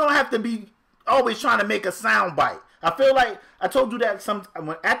 but you don't have to be always trying to make a sound bite. I feel like I told you that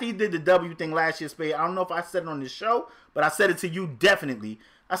after he did the W thing last year, Spade. I don't know if I said it on this show, but I said it to you definitely.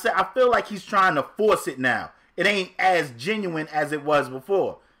 I said I feel like he's trying to force it now. It ain't as genuine as it was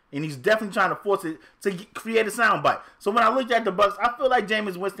before. And he's definitely trying to force it to create a soundbite. So when I looked at the Bucs, I feel like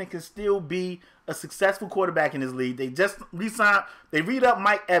Jameis Winston can still be a successful quarterback in this league. They just re-signed. They re-up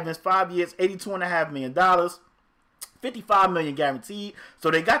Mike Evans, 5 years, $82.5 million, $55 million guaranteed. So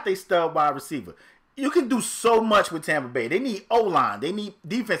they got their stud wide receiver. You can do so much with Tampa Bay. They need O-line. They need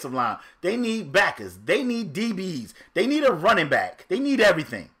defensive line. They need backers. They need DBs. They need a running back. They need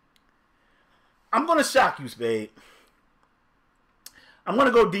everything. I'm going to shock you, Spade. I'm going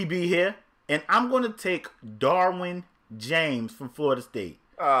to go DB here, and I'm going to take Darwin James from Florida State.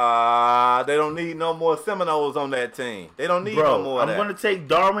 They don't need no more Seminoles on that team. They don't need no more of that. I'm going to take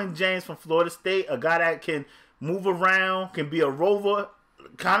Darwin James from Florida State, a guy that can move around, can be a rover,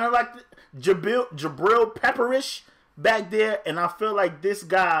 kind of like Jabril Pepperish back there, and I feel like this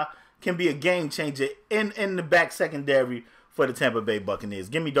guy can be a game changer in the back secondary for the Tampa Bay Buccaneers.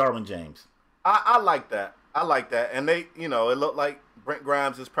 Give me Darwin James. I like that. And they, it looked like Brent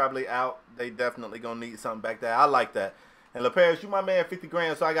Grimes is probably out. They definitely gonna need something back there. I like that. And LaParis, you my man, 50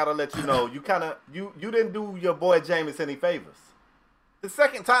 grand. So I gotta let you know, you didn't do your boy Jameis any favors. This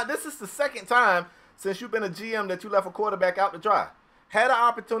is the second time since you've been a GM that you left a quarterback out to dry. Had an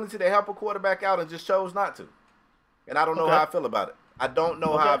opportunity to help a quarterback out and just chose not to. And I don't know how I feel about it. I don't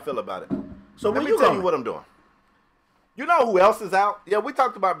know how I feel about it. So let me tell you what I'm doing. You know who else is out? Yeah, we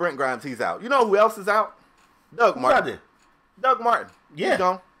talked about Brent Grimes. He's out. You know who else is out? Doug Martin. Doug Martin. Yeah. He's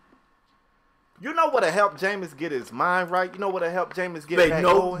gone. You know what'll help Jameis get his mind right? You know what'll help Jameis get back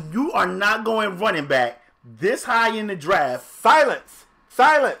going? You are not going running back this high in the draft. Silence.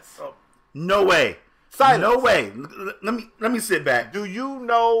 Oh, no way. Silence. No way. Let me sit back. Do you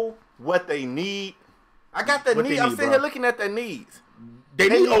know what they need? I got the need. I'm sitting here looking at their needs. They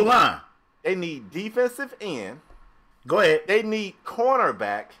need O-line. They need defensive end. Go ahead. They need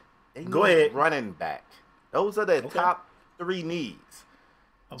cornerback. They need running back. Those are the top three needs.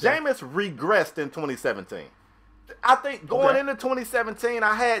 Okay. Jameis regressed in 2017. I think going into 2017,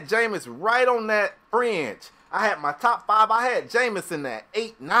 I had Jameis right on that fringe. I had my top 5. I had Jameis in that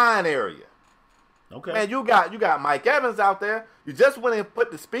 8-9 area. Okay. Man, you got Mike Evans out there. You just went and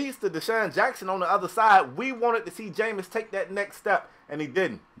put the speeds to Deshaun Jackson on the other side. We wanted to see Jameis take that next step, and he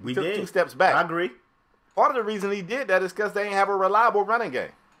didn't. He took 2 steps back. I agree. Part of the reason he did that is because they didn't have a reliable running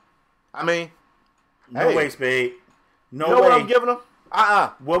game. I mean, No hey, way, Spade. No you know way. what I'm giving them?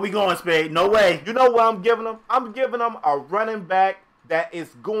 Where we going, Spade? No way. You know what I'm giving them? I'm giving them a running back that is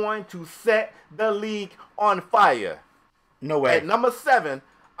going to set the league on fire. No way. At number 7,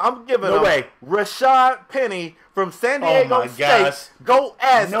 I'm giving No them way. Rashad Penny from San Diego my State. gosh. Go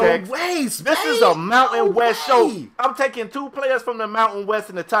Aztecs. No way, Spade. This is a Mountain West show. way. I'm taking 2 players from the Mountain West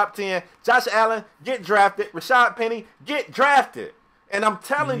in the top 10. Josh Allen, get drafted. Rashad Penny, get drafted. And I'm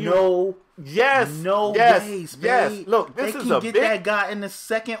telling you, No. yes, No yes, way, Spade. yes. Look, this they is can a get big. that guy in the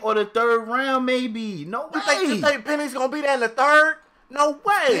 2nd or the 3rd round, maybe. No way. You think Penny's gonna be there in the 3rd? No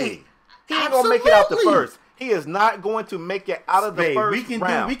way. He ain't gonna make it out the Absolutely. 1st. He is not going to make it out of the Spade, 1st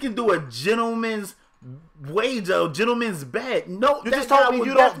round. we can do a gentleman's wage, a gentleman's bet. No, You that just told guy me would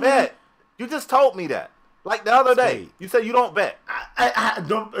you don't definitely- bet. You just told me that. Like the other day, Spade. you said you don't bet. I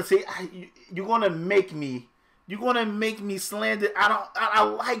don't see. You're gonna make me. You're gonna make me slander. I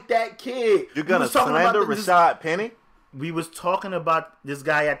like that kid. You're We gonna was talking about slander this- Rashad Penny? We was talking about this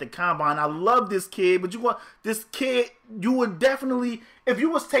guy at the combine. I love this kid, but this kid. You would definitely, if you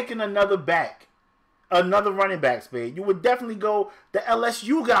was taking another running back, Spade, you would definitely go the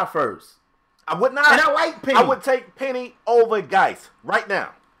LSU guy first. I would not. And I like Penny. I would take Penny over Geis right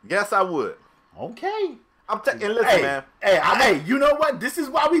now. Yes, I would. Okay. And listen, man. Hey, you know what? This is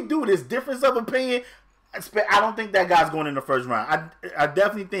why we do this. Difference of opinion. I don't think that guy's going in the 1st round. I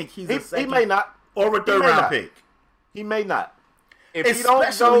definitely think he's a He 2nd may not. or a He 3rd may round not. pick. He may not. If he don't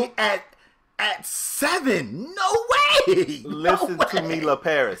Especially go, at 7. No way. listen No to me, way.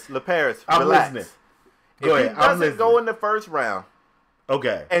 LaParis. LaParis, I'm relax. listening. If Go he ahead. I'm doesn't go listening. in the 1st round,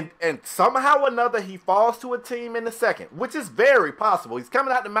 Okay. and somehow or another he falls to a team in the 2nd, which is very possible. He's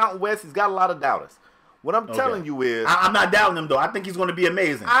coming out the Mountain West. He's got a lot of doubters. What I'm telling you is, I'm not doubting him though. I think he's going to be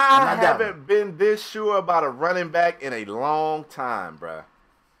amazing. I I'm not doubting him. haven't been this sure about a running back in a long time, bruh.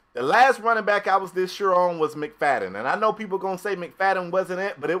 The last running back I was this sure on was McFadden. And I know people going to say McFadden wasn't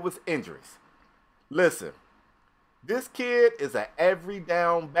it, but it was injuries. Listen, this kid is an every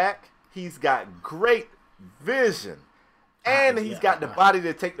down back. He's got great vision. And he's got the body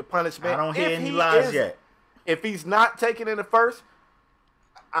to take the punishment. I don't hear If any he lies yet. If he's not taken in the 1st,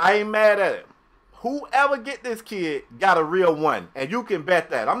 I ain't mad at him. Whoever get this kid got a real one, and you can bet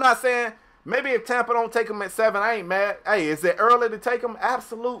that. I'm not saying maybe if Tampa don't take him at 7, I ain't mad. Hey, is it early to take him?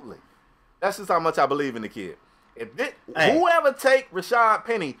 Absolutely. That's just how much I believe in the kid. Whoever take Rashad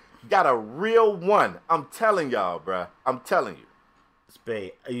Penny got a real one. I'm telling y'all, bruh. I'm telling you.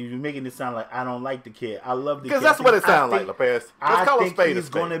 Spade, you're making it sound like I don't like the kid. I love the kid. Because that's what it sounds like, LaParis. Let's call him spade a he's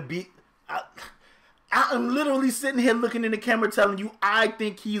spade. going to be. I'm literally sitting here looking in the camera telling you I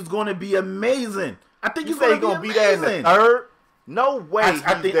think he's going to be amazing. I think You he's say going he's to going to be be there in the amazing. 3rd? No way I he's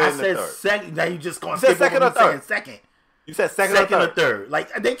think there I in the said 3rd. second. Now you just going to said skip second over or me saying third? second. You said second Second or or 3rd? third.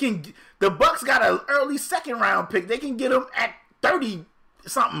 Like they can. The Bucks got an early 2nd round pick. They can get him at 30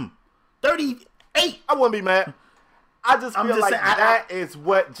 something, 38. I wouldn't be mad. I just I'm feel just like saying, that is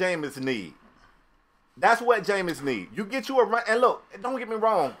what Jameis need. That's what Jameis need. You get you a run, and look, don't get me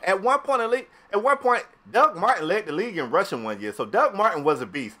wrong. At one point, Doug Martin led the league in rushing one year, so Doug Martin was a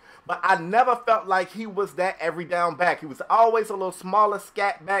beast. But I never felt like he was that every down back. He was always a little smaller,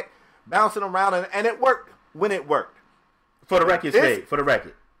 scat back, bouncing around, and it worked when it worked. For the record, This- Spade. For the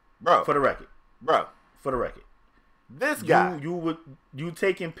record. Bro, For the record. bro, For the record. this guy, You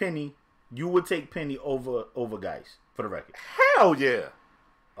taking Penny? You would take Penny over guys. For the record. hell yeah.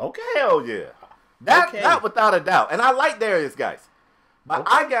 Okay. Hell yeah. That without a doubt. And I like Darius guys. But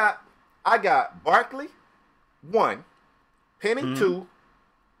Okay. I got Barkley 1, Penny 2,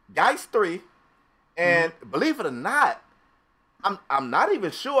 Geis 3, and believe it or not, I'm not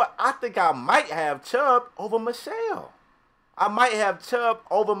even sure. I think I might have Chubb over Michelle. I might have Chubb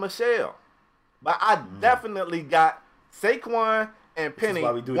over Michelle. But I definitely got Saquon and Penny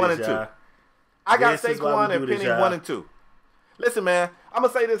 1 and 2. I got This is why Saquon we and do this, Penny y'all. 1 and 2. Listen, man, I'm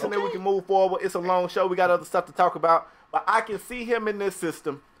going to say this and then we Okay. can move forward. It's a long show. We got other stuff to talk about. But I can see him in this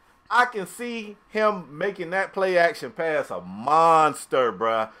system. I can see him making that play action pass a monster,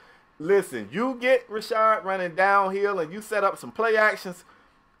 bruh. Listen, you get Rashad running downhill and you set up some play actions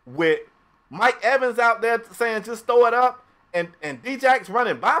with Mike Evans out there saying just throw it up and D-Jack's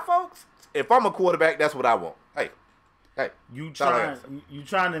running by folks. If I'm a quarterback, that's what I want. Hey, You sorry.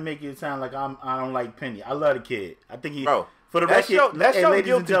 trying to make it sound like I don't like Penny. I love the kid. I think he. Bro, for the that's record, your ladies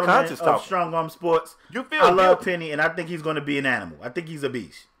guilty and gentlemen conscience of talking. Strong Arm Sports, You feel I love guilty. Penny, and I think he's going to be an animal. I think he's a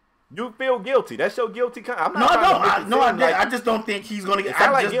beast. You feel guilty. That's your guilty conscience. I'm No, not I trying to don't. make I, it no, I seem did. like- I just don't think he's going to get. It sound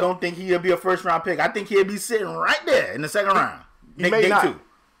I like just guilt. don't think he'll be a 1st round pick. I think he'll be sitting right there in the 2nd round. He may Day not. 2.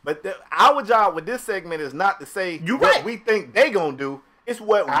 But our job with this segment is not to say You what right. we think they gonna do. It's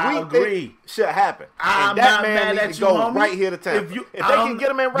what I we agree. think should happen. I'm And that not man mad needs at to you, go homie. right here to Tampa. If they can get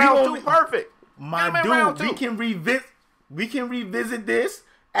him in we round gonna- 2, perfect. My Get him in round dude, 2. we can revisit this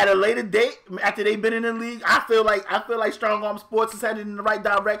at a later date after they've been in the league. I feel like Strong Arm Sports is headed in the right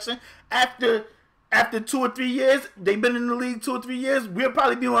direction. After 2 or 3 years, they've been in the league 2 or 3 years. We'll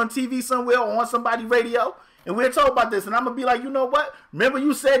probably be on TV somewhere or on somebody's radio, and we'll talk about this. And I'm gonna be like, you know what? Remember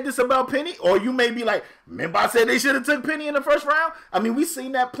you said this about Penny? Or you may be like, remember I said they should have took Penny in the first round? I mean, we've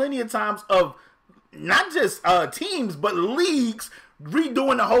seen that plenty of times of not just teams but leagues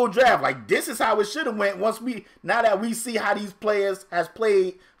redoing the whole draft. Like, this is how it should have went now that we see how these players has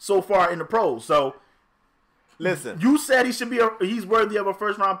played so far in the pros. So Listen, you said he's worthy of a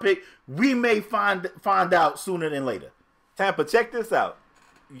first round pick. We may find out sooner than later. Tampa, check this out.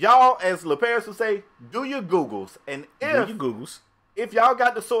 Y'all, as LeParis would say, do your Googles. And if y'all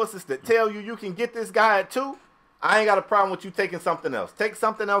got the sources that tell you can get this guy at 2, I ain't got a problem with you taking something else. Take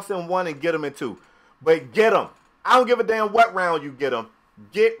something else in 1 and get him in 2. But get him. I don't give a damn what round you get him.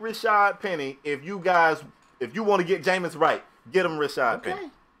 Get Rashad Penny. If you want to get Jameis right, get him Rashad Penny.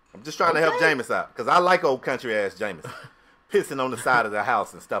 I'm just trying to help Jameis out because I like old country ass Jameis. Pissing on the side of the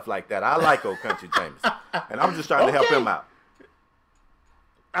house and stuff like that. I like old country Jameis. And I'm just trying to help him out.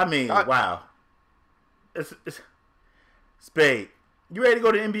 I mean, wow. It's Spade. You ready to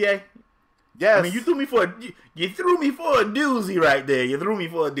go to the NBA? Yes. I mean, you threw me for a doozy right there. You threw me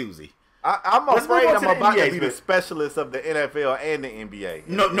for a doozy. I'm afraid I'm about to be the Spade. specialist of the NFL and the NBA.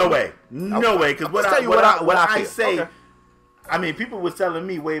 No way. No way. Because what I say, okay. I mean, people was telling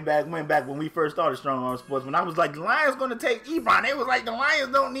me way back when we first started Strong Arm Sports, when I was like, the Lions going to take Ebron. They was like, the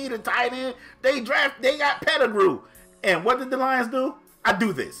Lions don't need a tight end. They got Pettigrew. And what did the Lions do? I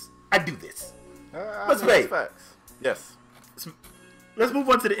do this. But Spade. Facts. Yes. Let's move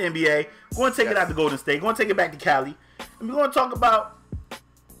on to the NBA. Going to take it out to Golden State. Going to take it back to Cali. And we're going to talk about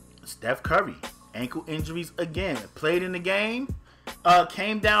Steph Curry. Ankle injuries again. Played in the game.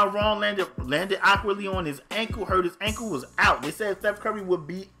 Came down wrong. Landed awkwardly on his ankle. Hurt his ankle. Was out. They said Steph Curry would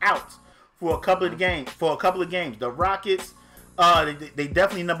be out for a couple of games. The Rockets, they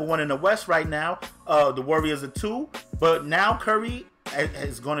definitely number 1 in the West right now. The Warriors are 2. But now Curry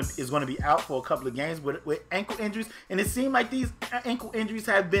is going to be out for a couple of games with ankle injuries, and it seemed like these ankle injuries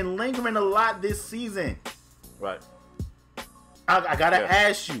have been lingering a lot this season. Right. I gotta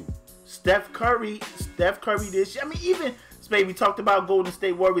ask you, Steph Curry this year. I mean, even Spade, we talked about Golden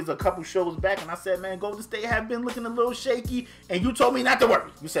State Warriors a couple shows back, and I said, man, Golden State have been looking a little shaky, and you told me not to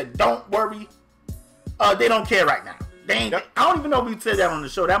worry. You said, don't worry. They don't care right now. They ain't. Yep. I don't even know if we said that on the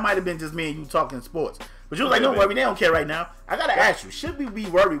show. That might have been just me and you talking sports. But you was like, don't worry, they don't care right now. I got to ask you, should we be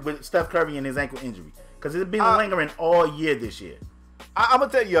worried with Steph Curry and his ankle injury? Because it's been lingering all year this year. I'm going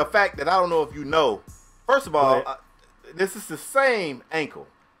to tell you a fact that I don't know if you know. First of all, this is the same ankle.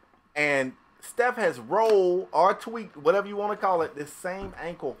 And Steph has rolled or tweaked, whatever you want to call it, this same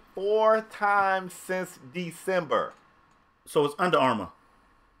ankle 4 times since December. So it's Under Armour.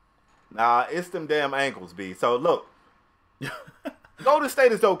 Nah, it's them damn ankles, B. So look, Golden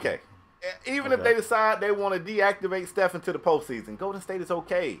State is okay. Even if they decide they want to deactivate Steph into the postseason, Golden State is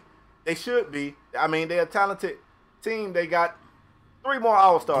okay. They should be. I mean, they're a talented team. They got 3 more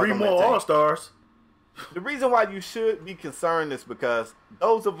All-Stars. 3 more All-Stars. The reason why you should be concerned is because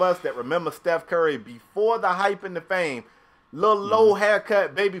those of us that remember Steph Curry before the hype and the fame, little low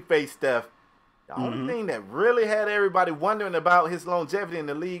haircut babyface Steph, the only thing that really had everybody wondering about his longevity in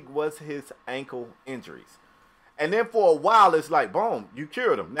the league was his ankle injuries. And then for a while, it's like, boom, you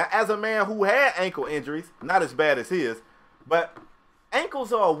cured him. Now, as a man who had ankle injuries, not as bad as his, but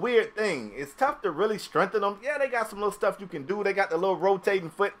ankles are a weird thing. It's tough to really strengthen them. Yeah, they got some little stuff you can do. They got the little rotating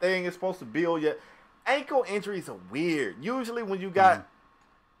foot thing. It's supposed to build you. Ankle injuries are weird. Usually when you got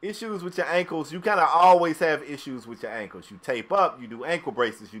issues with your ankles, you kind of always have issues with your ankles. You tape up, you do ankle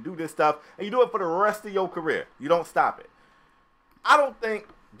braces, you do this stuff, and you do it for the rest of your career. You don't stop it. I don't think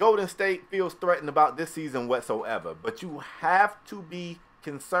Golden State feels threatened about this season whatsoever, but you have to be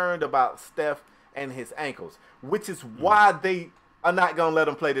concerned about Steph and his ankles, which is why they are not going to let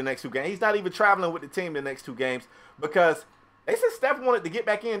him play the next 2 games. He's not even traveling with the team the next 2 games because they said Steph wanted to get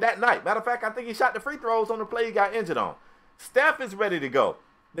back in that night. Matter of fact, I think he shot the free throws on the play he got injured on. Steph is ready to go.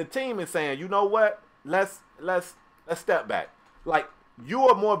 The team is saying, you know what? Let's step back. Like, you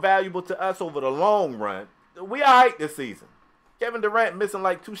are more valuable to us over the long run. We all right this season. Kevin Durant missing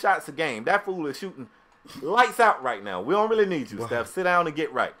like 2 shots a game. That fool is shooting lights out right now. We don't really need you, Steph. Sit down and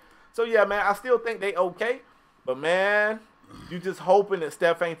get right. So, yeah, man, I still think they okay. But, man, you just hoping that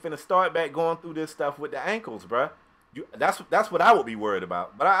Steph ain't finna start back going through this stuff with the ankles, bruh. That's what I would be worried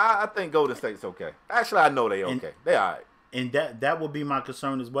about. But I think Golden State's okay. Actually, I know they okay. They all right. And that would be my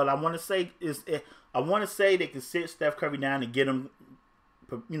concern as well. I want to say they can sit Steph Curry down and get him.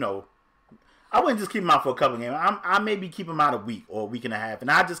 You know, I wouldn't just keep him out for a couple games. I maybe keep him out a week or a week and a half, and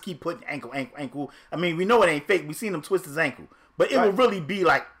I just keep putting ankle. I mean, we know it ain't fake. We seen him twist his ankle, but it would really be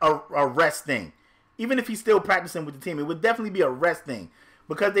like a rest thing. Even if he's still practicing with the team, it would definitely be a rest thing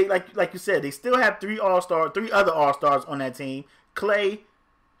because they like you said, they still have three other All-Stars on that team: Klay,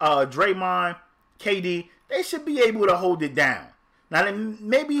 Draymond, KD. They should be able to hold it down. Now,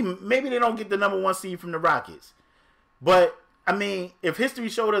 maybe they don't get the number 1 seed from the Rockets, but I mean, if history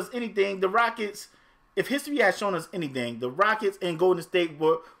showed us anything, the Rockets and Golden State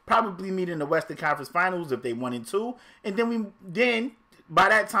will probably meet in the Western Conference Finals if they 1-2, and then by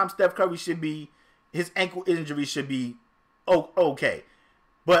that time Steph Curry his ankle injury should be okay.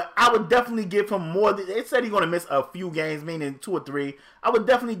 But I would definitely give him more. They said he's going to miss a few games, meaning 2 or 3. I would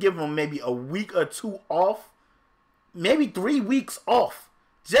definitely give him maybe a week or 2 off, maybe 3 weeks off,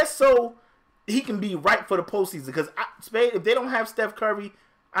 just so he can be right for the postseason. Because if they don't have Steph Curry,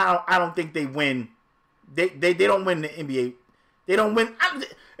 I don't think they win. They don't win the NBA. They don't win.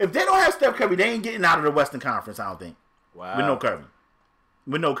 If they don't have Steph Curry, they ain't getting out of the Western Conference, I don't think. Wow. With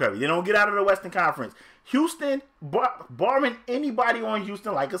no Curry. They don't get out of the Western Conference. Houston, barring anybody on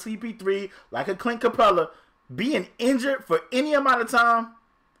Houston, like a CP3, like a Clint Capella, being injured for any amount of time,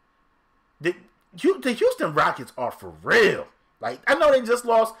 the Houston Rockets are for real. Like, I know they just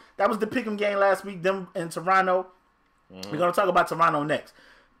lost. That was the Pick'em game last week, them in Toronto. We're going to talk about Toronto next.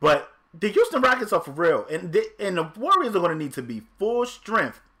 But the Houston Rockets are for real. And the Warriors are going to need to be full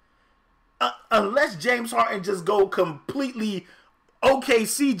strength. Unless James Harden just go completely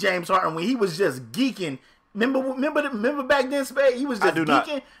OKC James Harden when he was just geeking. Remember back then, Spade? He was just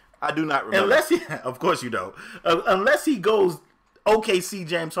geeking. I do not remember. Of course you don't. Unless he goes OKC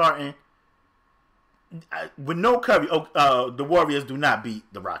James Harden, with no Curry, the Warriors do not beat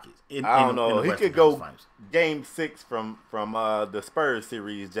the Rockets. I don't know. He could go Game 6 from the Spurs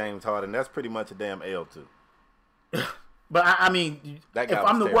series, James Harden. That's pretty much a damn L too. But I mean, if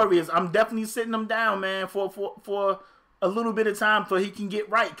I'm the Warriors, I'm definitely sitting him down, man, for a little bit of time so he can get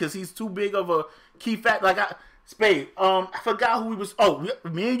right, because he's too big of a key factor. Spade, I forgot who we was. Oh,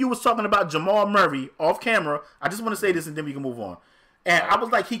 me and you was talking about Jamal Murray off camera. I just want to say this and then we can move on. And I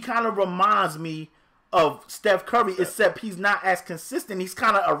was like, he kind of reminds me of Steph Curry, except he's not as consistent. He's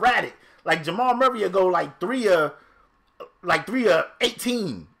kind of erratic. Like Jamal Murray will go like 3 of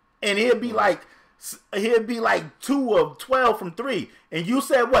 18, and he'll be like 2 of 12 from 3. And you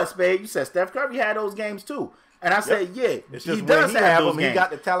said what, Spade? You said Steph Curry had those games too. And I said, yeah, it's just he does have those games. He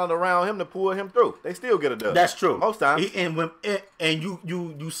got the talent around him to pull him through. They still get a dub. That's true. Most times. And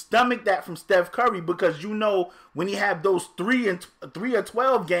you stomach that from Steph Curry, because you know when he have those 3 or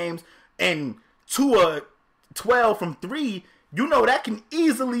 12 games and 2 or 12 from 3, you know that can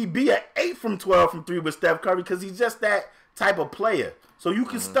easily be an 8 from 12 from 3 with Steph Curry, because he's just that type of player. So you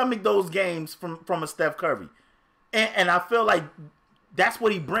can stomach those games from a Steph Curry. And I feel like that's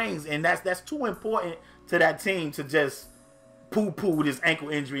what he brings, and that's too important to that team to just poo-poo this ankle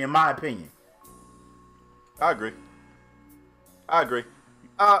injury, in my opinion. I agree.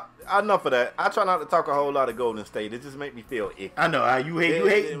 Enough of that. I try not to talk a whole lot of Golden State. It just make me feel icky. I know. You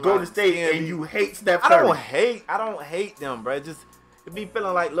hate Golden State, and you hate Steph Curry. I don't hate them, bro. It be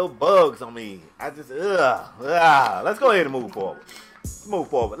feeling like little bugs on me. Let's go ahead and move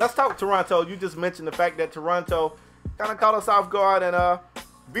forward. Let's talk Toronto. You just mentioned the fact that Toronto kind of caught us off guard and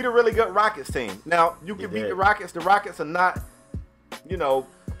beat a really good Rockets team. Now, you can beat the Rockets. The Rockets are not,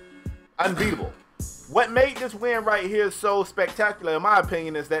 unbeatable. What made this win right here so spectacular, in my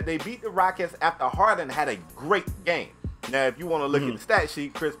opinion, is that they beat the Rockets after Harden had a great game. Now, if you want to look at the stat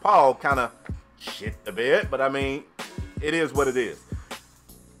sheet, Chris Paul kind of shit a bit, but I mean, it is what it is.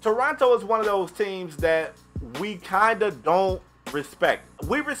 Toronto is one of those teams that we kind of don't respect.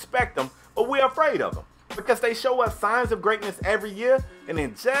 We respect them, but we're afraid of them, because they show us signs of greatness every year, and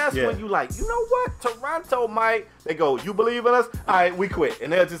then when you like, you know what, Toronto might, they go, you believe in us? All right, we quit.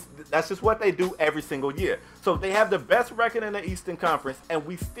 And that's just what they do every single year. So they have the best record in the Eastern Conference, and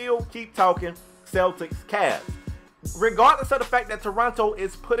we still keep talking Celtics, Cavs. Regardless of the fact that Toronto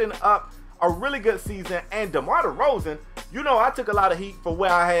is putting up a really good season, and DeMar DeRozan, I took a lot of heat for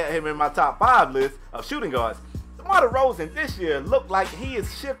where I had him in my top 5 list of shooting guards. DeMar DeRozan this year looked like he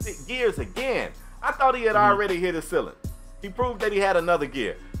has shifted gears again. I thought he had already hit his ceiling. He proved that he had another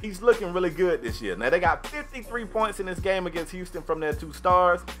gear. He's looking really good this year. Now, they got 53 points in this game against Houston from their 2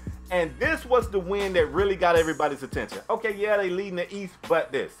 stars. And this was the win that really got everybody's attention. Okay, yeah, they leading the East,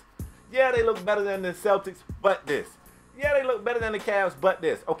 but this. Yeah, they look better than the Celtics, but this. Yeah, they look better than the Cavs, but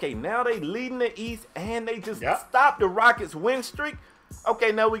this. Okay, now they leading the East, and they just stopped the Rockets' win streak.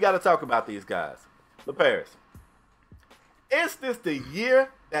 Okay, now we got to talk about these guys. LaParis, is this the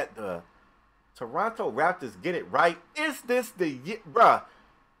year that the Toronto Raptors get it right? Is this the year? Bruh,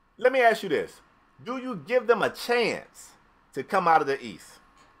 let me ask you this. Do you give them a chance to come out of the East?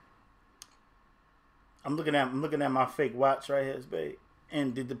 I'm looking at my fake watch right here, Spade.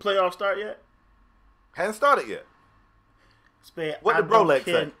 And did the playoffs start yet? Hasn't started yet. Spade, What did Brolex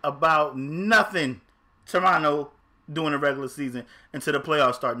say? About nothing Toronto doing the regular season until the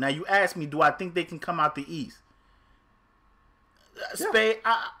playoffs start. Now you ask me, do I think they can come out the East? Spade,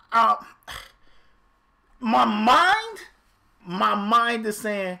 my mind is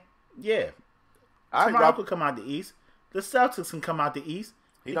saying, yeah, Toronto could come out the East. The Celtics can come out the East.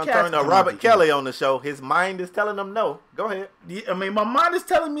 He done turned to Robert Kelly on the show. His mind is telling him no. Go ahead. Yeah, I mean, my mind is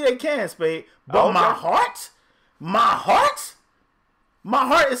telling me they can, Spade. But my heart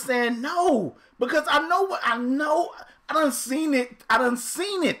is saying no. Because I know. I done seen it.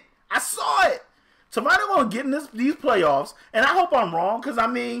 I saw it. Toronto gonna get in these playoffs, and I hope I'm wrong. Because I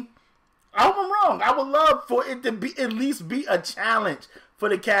hope I'm wrong. I would love for it to be at least be a challenge for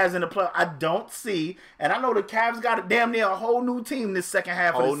the Cavs in the playoffs. I don't see, and I know the Cavs got a damn near a whole new team this second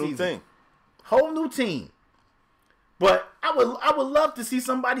half of the season. Whole new team. But I would love to see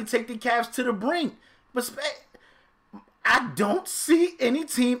somebody take the Cavs to the brink. But I don't see any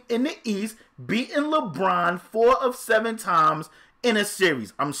team in the East beating LeBron 4 of 7 times in a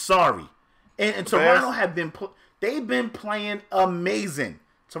series. I'm sorry. And Toronto have been they've been playing amazing.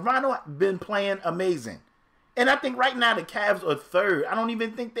 Toronto been playing amazing. And I think right now the Cavs are third. I don't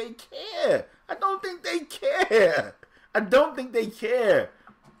even think they care. I don't think they care.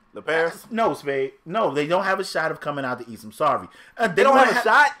 The Bears? No, Spade. No, they don't have a shot of coming out the East. I'm sorry. They don't have a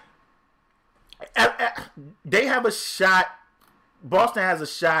shot? They have a shot. Boston has a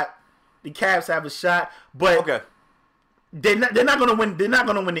shot. The Cavs have a shot. But they're not going to win. They're not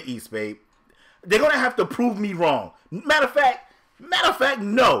going to win the East, babe. They're going to have to prove me wrong. Matter of fact,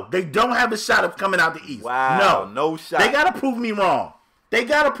 no. They don't have a shot of coming out the East. Wow, no shot. They got to prove me wrong.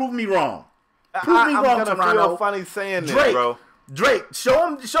 Prove me wrong, I'm gonna Toronto. feel funny saying this, bro. Drake,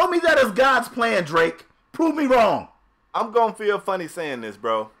 show me that it's God's plan, Drake. Prove me wrong. I'm going to feel funny saying this,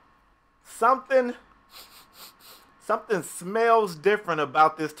 bro. Something smells different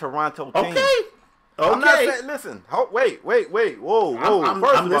about this Toronto team. Okay. I'm not saying, listen. Wait. Whoa. I'm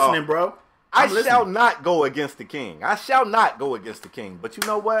listening, bro. I shall not go against the king. But you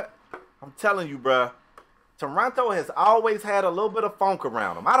know what? I'm telling you, bro. Toronto has always had a little bit of funk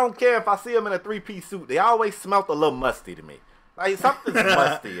around them. I don't care if I see them in a 3-piece suit. They always smelt a little musty to me. Like, something's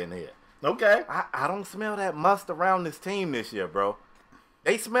musty in here. Okay. I don't smell that must around this team this year, bro.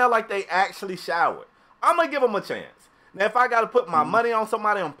 They smell like they actually showered. I'm going to give them a chance. Now, if I got to put my money on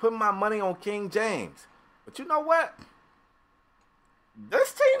somebody, I'm putting my money on King James. But you know what?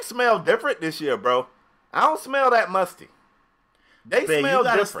 This team smells different this year, bro. I don't smell that musty. They smell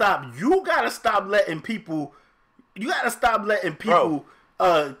different. You got to stop letting people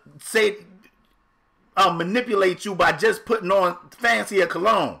manipulate you by just putting on fancier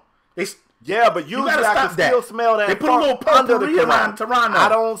cologne. But you got to still smell that. They put a little potpourri around Toronto. I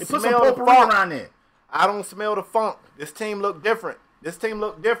don't smell the funk around there. I don't smell the funk. This team look different.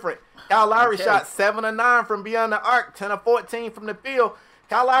 Kyle Lowry shot 7 of 9 from beyond the arc, 10 of 14 from the field.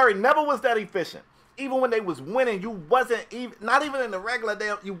 Kyle Lowry never was that efficient. Even when they was winning, you wasn't even, not even in the regular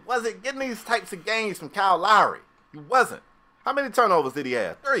day, you wasn't getting these types of games from Kyle Lowry. You wasn't. How many turnovers did he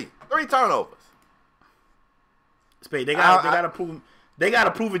have? 3 turnovers. Spade, they gotta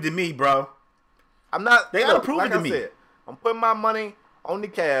prove it to me, bro. They gotta prove it to me. I'm putting my money on the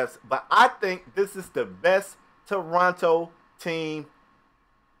Cavs, but I think this is the best Toronto team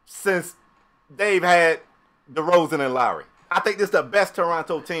since they've had DeRozan and Lowry. I think this is the best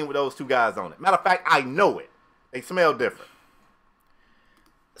Toronto team with those two guys on it. Matter of fact, I know it. They smell different.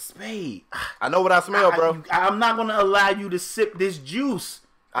 Spade. I know what I smell, bro. I'm not going to allow you to sip this juice.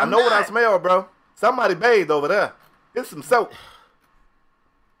 I know what I smell, bro. Somebody bathed over there. There's some soap.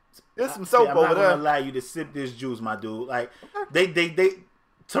 I'm not going to allow you to sip this juice, my dude. Like,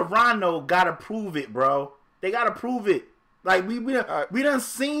 Toronto got to prove it, bro. They got to prove it. Like, we done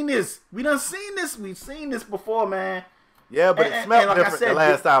seen this. We've seen this before, man. Yeah, but it smelled different the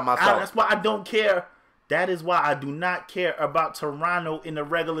last time I saw it. That's why I don't care. That is why I do not care about Toronto in the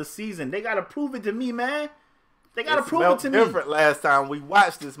regular season. They got to prove it to me, man. They got to prove it to me. It smelled different last time we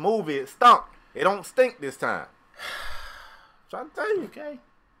watched this movie. It stunk. It don't stink this time. I'm trying to tell you. Okay.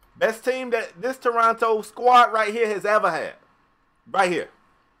 Best team that this Toronto squad right here has ever had. Right here.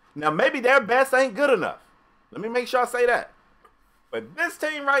 Now, maybe their best ain't good enough. Let me make sure I say that. But this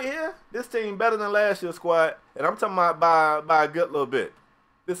team right here, this team better than last year's squad, and I'm talking about by a good little bit.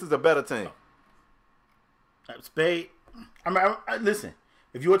 This is a better team. Spade. Listen,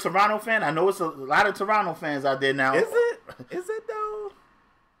 if you're a Toronto fan, I know it's a lot of Toronto fans out there now. Is it? Is it though?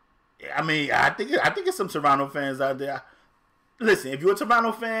 I mean, I think it's some Toronto fans out there. Listen, if you're a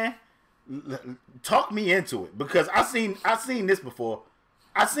Toronto fan, talk me into it because I seen this before.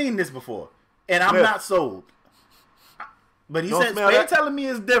 And I'm not sold. But he said Spade telling me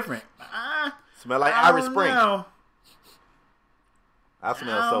it's different. Smell like Irish Spring. Know. I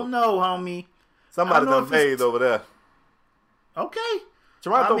smell soap. I don't know, homie. Somebody done bathed over there. Okay.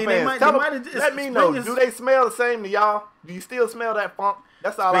 Toronto fans, let me know. Do they smell the same to y'all? Do you still smell that funk?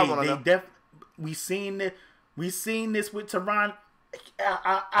 That's all I want to know. We seen this with Toronto.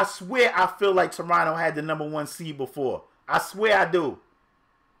 I swear I feel like Toronto had the number 1 seed before. I swear I do.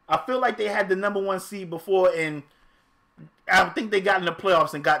 I feel like they had the number 1 seed before, and I think they got in the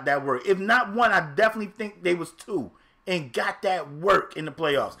playoffs and got that work. If not 1, I definitely think they was 2 and got that work in the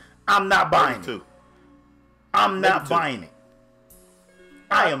playoffs. I'm not buying it. I'm not buying it.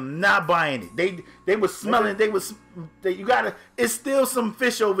 I am not buying it. They were smelling. You gotta. It's still some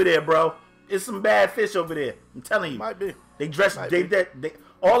fish over there, bro. It's some bad fish over there. I'm telling you. Might be. They dress.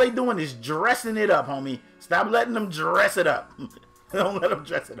 All they doing is dressing it up, homie. Stop letting them dress it up. Don't let them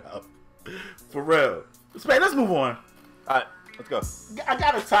dress it up. For real. Spade, let's move on. All right, let's go. I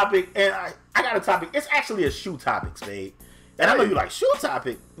got a topic, and I got a topic. It's actually a shoe topic, Spade. And I know you like shoe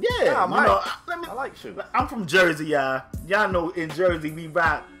topic. Yeah, I like shoes. I'm from Jersey, y'all. Y'all know in Jersey we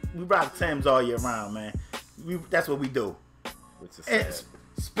rock Timbs all year round, man. That's what we do. Which is and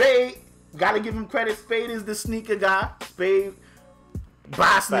Spade, gotta give him credit. Spade is the sneaker guy. Spade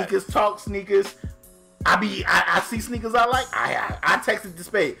buy sneakers, talk sneakers. I see sneakers I like. I texted to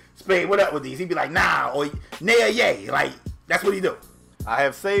Spade. Spade, what up with these? He'd be like, nah, or nay or yay. Like, that's what he do. I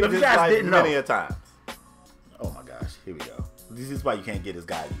have saved his life many a times. Oh my gosh, here we go. This is why you can't get this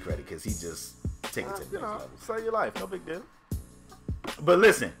guy any credit, because he just take it to the next level. Save your life, no big deal. But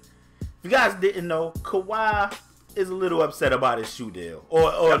listen, if you guys didn't know, Kawhi is a little upset about his shoe deal,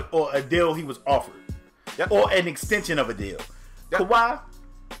 or a deal he was offered, or an extension of a deal. Kawhi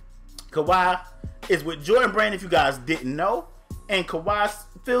is with Jordan Brand, if you guys didn't know, and Kawhi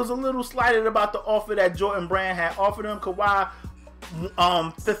feels a little slighted about the offer that Jordan Brand had offered him. Kawhi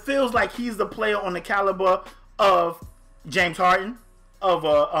feels like he's the player on the caliber of James Harden, of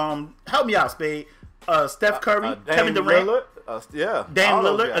help me out, Spade, Steph Curry, Kevin Durant, Dame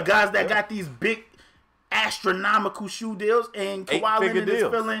Lillard, guys that got these big astronomical shoe deals, and Kawhi Leonard is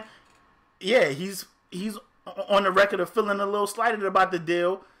feeling, he's on the record of feeling a little slighted about the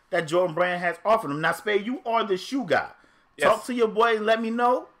deal that Jordan Brand has offered him. Now, Spade, you are the shoe guy. Yes. Talk to your boy and let me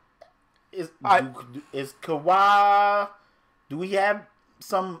know. Is Kawhi? Do we have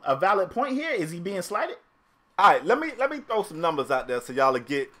a valid point here? Is he being slighted? All right, let me throw some numbers out there so y'all will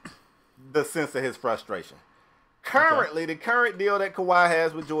get the sense of his frustration. Currently, the current deal that Kawhi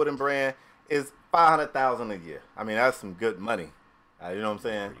has with Jordan Brand is $500,000 a year. I mean, that's some good money. You know what I'm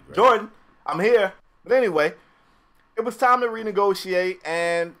saying? Jordan, I'm here. But anyway, it was time to renegotiate,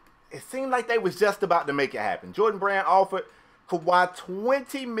 and it seemed like they was just about to make it happen. Jordan Brand offered Kawhi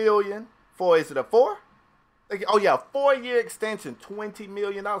 $20 million for, is it a 4? Oh yeah, 4-year extension, $20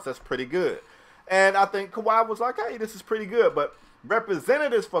 million. That's pretty good. And I think Kawhi was like, hey, this is pretty good. But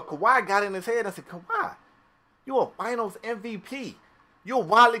representatives for Kawhi got in his head and said, Kawhi, you're a finals MVP. You're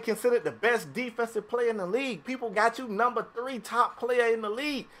widely considered the best defensive player in the league. People got you number 3 top player in the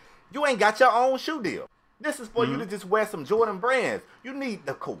league. You ain't got your own shoe deal. This is for you to just wear some Jordan Brands. You need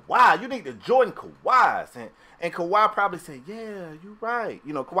the Kawhi. You need the Jordan Kawhis. And Kawhi probably said, yeah, you're right.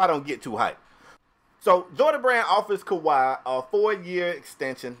 You know, Kawhi don't get too hyped. So Jordan Brand offers Kawhi a 4-year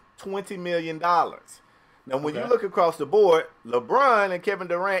extension, $20 million. Now, when you look across the board, LeBron and Kevin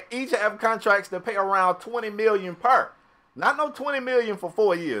Durant each have contracts that pay around $20 million per. Not no $20 million for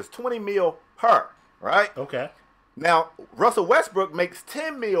 4 years, $20 million per, right? Okay. Now, Russell Westbrook makes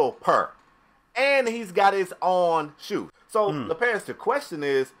 $10 million per, and he's got his own shoe. So, LePage, the question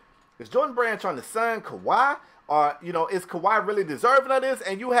is Jordan Brand trying to sign Kawhi? Or, you know, is Kawhi really deserving of this?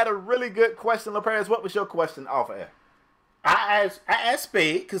 And you had a really good question, LePage. What was your question off air? I asked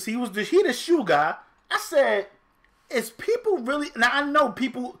Spade, because he the shoe guy. I said, is people really... Now, I know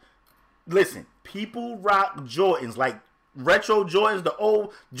people... Listen, people rock Jordans, like retro Jordans, the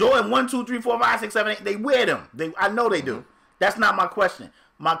old Jordan 1, 2, 3, 4, 5, 6, 7, 8. They wear them. I know they do. That's not my question.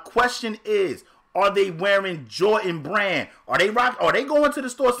 My question is, are they wearing Jordan Brand? Are they going to the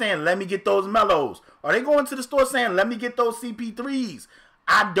store saying, let me get those Mellows? Are they going to the store saying, let me get those CP3s?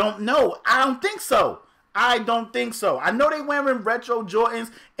 I don't know. I don't think so. I don't think so. I know they wearing retro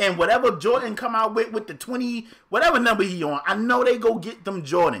Jordans and whatever Jordan come out with the 20, whatever number he on. I know they go get them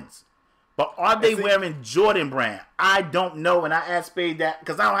Jordans. But are they wearing Jordan brand? I don't know. And I asked Spade that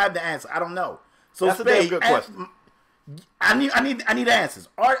because I don't have the answer. I don't know. So that's Spade, a good question. I need answers.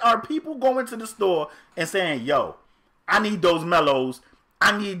 Are people going to the store and saying, yo, I need those Melos,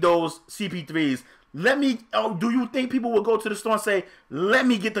 I need those CP3s. Do you think people will go to the store and say, let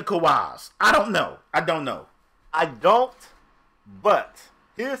me get the Kawhis? I don't know. I don't, but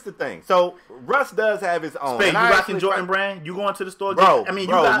here's the thing. So Russ does have his own. Spade, you rocking Jordan brand? You going to the store? Bro, I mean,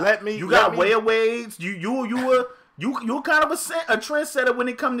 bro, you got wear-awayes. You kind of a trendsetter when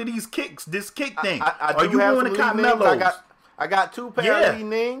it comes to these kicks, this kick thing. Are you going to cop Melos? I got 2 pair of Lee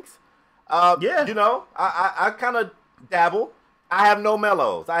Nings. You know, I kind of dabble. I have no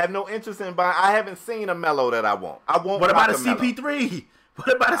Melos. I have no interest in buying. I haven't seen a Melo that I want. I won't. What about a CP3?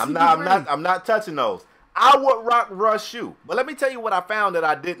 What about a CP3? I'm not touching those. I would rock Russ shoe, but let me tell you what I found that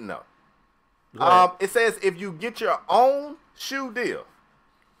I didn't know. It says if you get your own shoe deal,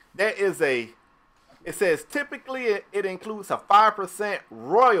 it says typically it includes a 5%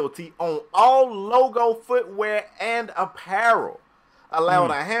 royalty on all logo footwear and apparel,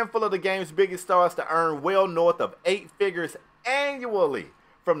 allowing a handful of the game's biggest stars to earn well north of 8 figures annually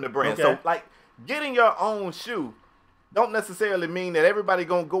from the brand. Okay. So, like, getting your own shoe don't necessarily mean that everybody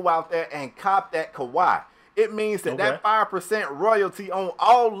gonna go out there and cop that Kawhi. It means that that 5% royalty on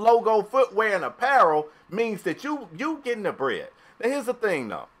all logo footwear and apparel means that you getting the bread. Now, here's the thing,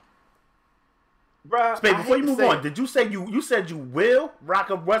 though. Bruh, Spade, before you move on, did you say you said you will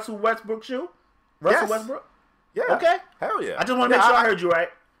rock a Russell Westbrook shoe? Russell Westbrook? Yeah. Okay. Hell yeah. I just want to make sure I heard you right.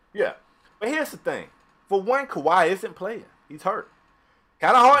 Yeah. But here's the thing. For one, Kawhi isn't playing. He's hurt.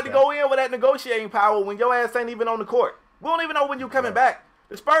 Kind of hard to go in with that negotiating power when your ass ain't even on the court. We don't even know when you're coming back.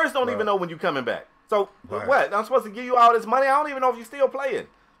 The Spurs don't even know when you're coming back. So, what? I'm supposed to give you all this money? I don't even know if you're still playing.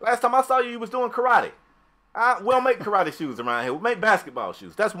 Last time I saw you, you was doing karate. We don't make karate shoes around here. We make basketball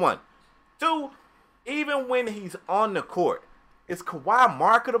shoes. That's one. 2, even when he's on the court, is Kawhi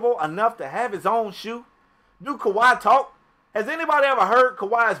marketable enough to have his own shoe? Do Kawhi talk? Has anybody ever heard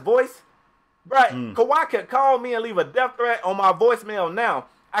Kawhi's voice? Right, Kawhi could call me and leave a death threat on my voicemail now.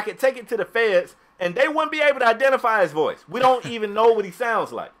 I could take it to the feds, and they wouldn't be able to identify his voice. We don't even know what he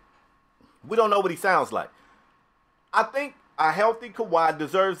sounds like. We don't know what he sounds like. I think a healthy Kawhi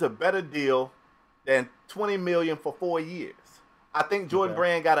deserves a better deal than $20 million for 4 years. I think Jordan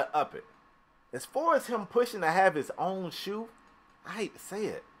Brand got to up it. As far as him pushing to have his own shoe, I hate to say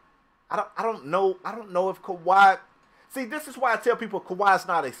it. I don't know if Kawhi. See, this is why I tell people Kawhi's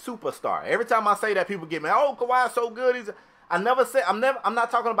not a superstar. Every time I say that, people get me, oh, Kawhi's so good. I'm not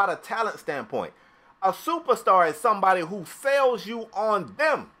talking about a talent standpoint. A superstar is somebody who sells you on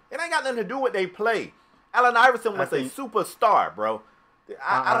them. It ain't got nothing to do with they play. Allen Iverson was a superstar, bro.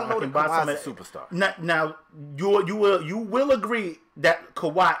 I don't know that Kawhi's a superstar. Now you will agree that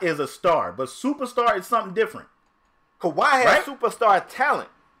Kawhi is a star, but superstar is something different. Kawhi has superstar talent.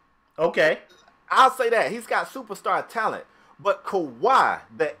 Okay. I'll say that. He's got superstar talent. But Kawhi,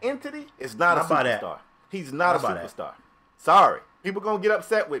 the entity, is not a superstar. He's not a superstar. Sorry. People going to get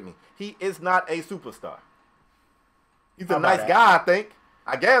upset with me. He is not a superstar. He's a nice guy, I think.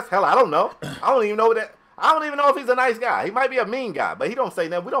 I guess. Hell, I don't know. I don't even know that. I don't even know if he's a nice guy. He might be a mean guy, but he don't say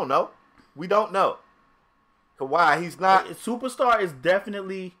that. We don't know. We don't know. Kawhi, he's not. Superstar is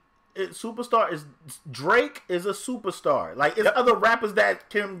definitely... Superstar is... Drake is a superstar. Like, it's other rappers that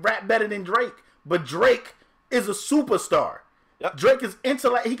can rap better than Drake. But Drake is a superstar. Yep. Drake is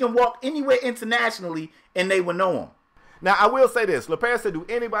he can walk anywhere internationally and they will know him. Now I will say this: LePere said, "Do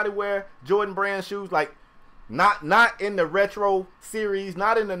anybody wear Jordan Brand shoes? Like, not in the retro series,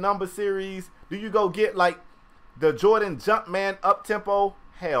 not in the number series. Do you go get like the Jordan Jumpman up tempo?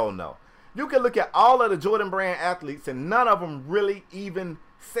 Hell no. You can look at all of the Jordan Brand athletes, and none of them really even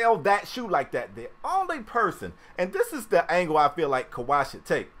sell that shoe like that. The only person, and this is the angle I feel like Kawhi should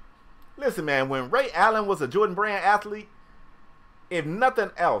take." Listen, man, when Ray Allen was a Jordan Brand athlete, if nothing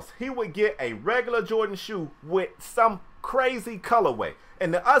else, he would get a regular Jordan shoe with some crazy colorway.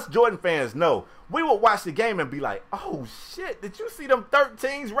 And to us Jordan fans know, we would watch the game and be like, oh, shit, did you see them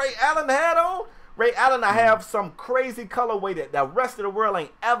 13s Ray Allen had on? Ray Allen, I have some crazy colorway that the rest of the world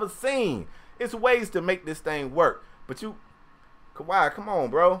ain't ever seen. It's ways to make this thing work. But you, Kawhi, come on,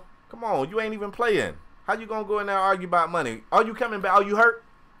 bro. Come on, you ain't even playing. How you going to go in there and argue about money? Are you coming back? Are you hurt?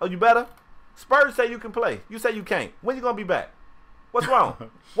 Are you better? Spurs say you can play. You say you can't. When you going to be back? What's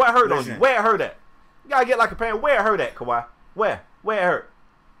wrong? What hurt on you? Where it hurt at? You got to get like a parent. Where it hurt at, Kawhi? Where it hurt?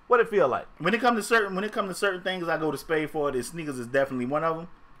 What it feel like? When it comes to certain things, I go to Spade for it. Sneakers is definitely one of them.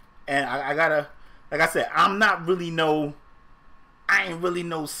 And I gotta like I said, I ain't really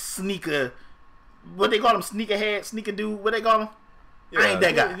no sneaker. What they call him, sneakerhead, sneaker dude. What they call him? I ain't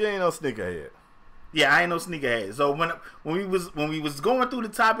that guy. You ain't no sneakerhead. Yeah, I ain't no sneakerhead. So when we was going through the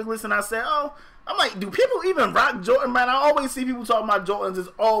topic list, and I said, oh, I'm like, do people even rock Jordan, man? I always see people talking about Jordans. It's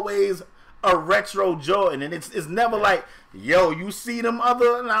always a retro Jordan, and it's never like, yo, you see them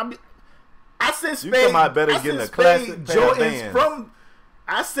other. And I said Spade. You come out better getting a classic Jordans from.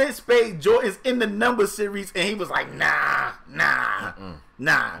 I said Spade Jordans in the number series, and he was like, nah.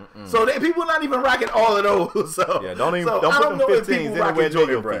 So people not even rocking all of those. So yeah, don't put them 15s anywhere near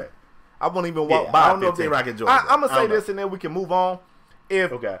your feet. I won't even walk by. I don't know if they rocking Jordan. I'm gonna say this, and then we can move on.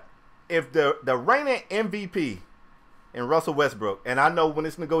 If the reigning MVP in Russell Westbrook, and I know when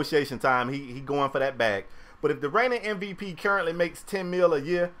it's negotiation time, he going for that bag. But if the reigning MVP currently makes $10 million a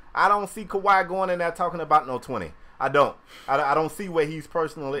year, I don't see Kawhi going in there talking about no 20. I don't see where he's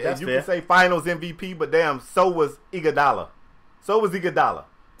personally. That's you fair. can say Finals MVP, but damn, so was Iguodala.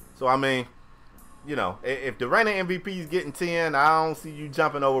 So I mean, you know, if the reigning MVP is getting 10, I don't see you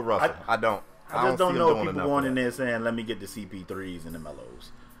jumping over Russell. I just don't know if people going in there saying, "Let me get the CP3s and the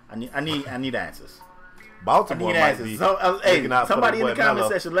Melos." I need answers. Baltimore might be. Hey, somebody in the comment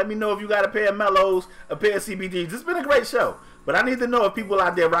section, let me know if you got a pair of Melos, a pair of CP3s. This has been a great show, but I need to know if people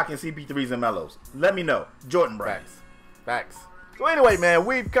out there rocking CP3s and Melos. Let me know. Jordan Brand. Facts. So anyway, man,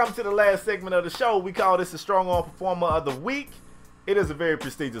 we've come to the last segment of the show. We call this the Strong Arm Performer of the Week. It is a very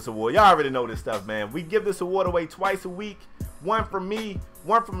prestigious award. Y'all already know this stuff, man. We give this award away twice a week. One from me,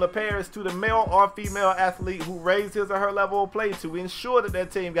 one from LaParis to the male or female athlete who raised his or her level of play to ensure that their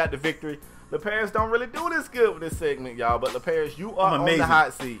team got the victory. LaParis don't really do this good with this segment, y'all. But LaParis, you are on the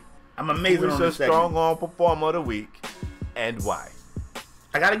hot seat. I'm amazing on this segment. Strong Arm Performer of the Week, and why?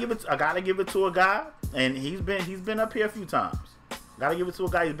 I gotta give it to a guy, and he's been up here a few times. Gotta give it to a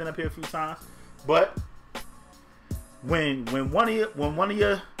guy who's been up here a few times. But when one of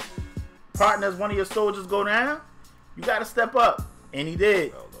your partners, one of your soldiers go down, you gotta step up, and he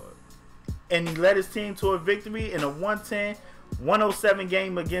did. Oh, Lord. And he led his team to a victory in a 110-107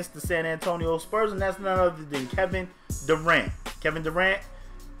 game against the San Antonio Spurs, and that's none other than Kevin Durant. Kevin Durant.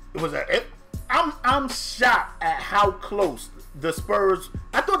 I'm shocked at how close the Spurs.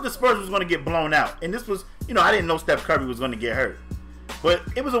 I thought the Spurs was going to get blown out, and this was, I didn't know Steph Curry was going to get hurt, but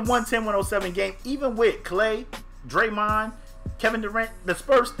it was a 110-107 game. Even with Clay, Draymond, Kevin Durant, the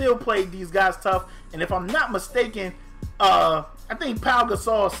Spurs still played these guys tough. And if I'm not mistaken, I think Pau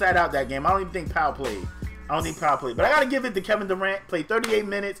Gasol sat out that game. I don't even think Pau played. But I got to give it to Kevin Durant. Played 38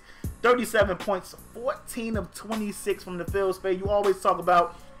 minutes, 37 points, 14 of 26 from the field space. You always talk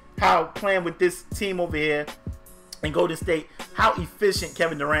about how playing with this team over here in Golden State, how efficient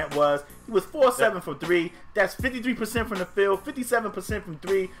Kevin Durant was. He was 4-7 from 3. That's 53% from the field, 57% from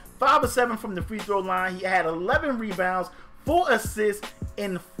 3, 5 of 7 from the free throw line. He had 11 rebounds, 4 assists,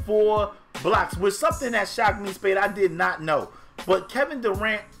 and 4 blocks, which something that shocked me, Spade. I did not know. But Kevin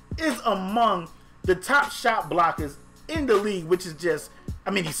Durant is among the top shot blockers in the league, which is just,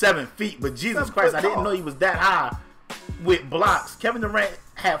 he's 7 feet, but Jesus Christ, I didn't know he was that high with blocks. Kevin Durant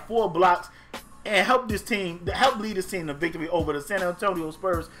had 4 blocks and helped lead his team to victory over the San Antonio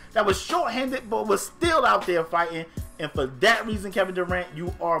Spurs that was shorthanded but was still out there fighting. And for that reason, Kevin Durant,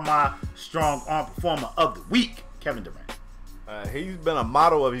 you are my Strong Arm Performer of the Week, Kevin Durant. He's been a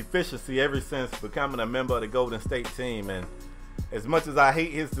model of efficiency ever since becoming a member of the Golden State team, and as much as I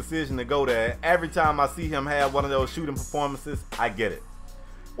hate his decision to go there, every time I see him have one of those shooting performances, I get it.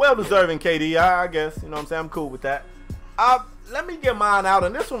 Well deserving, KD, I guess. You know what I'm saying? I'm cool with that. Let me get mine out,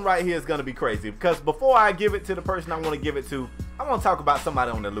 and this one right here is going to be crazy, because before I give it to the person I want to give it to, I want to talk about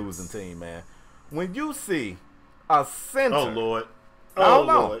somebody on the losing team, man. When you see a center... Oh, Lord.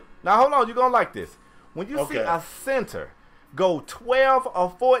 Lord. Now, hold on. You're going to like this. When you see a center go 12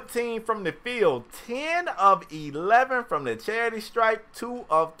 of 14 from the field, 10 of 11 from the charity stripe, 2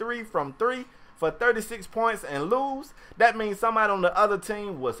 of 3 from 3 for 36 points and lose, that means somebody on the other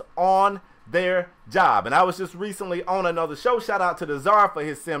team was on their job. And I was just recently on another show. Shout out to the Czar for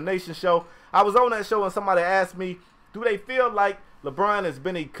his Sim Nation show. I was on that show and somebody asked me, do they feel like LeBron has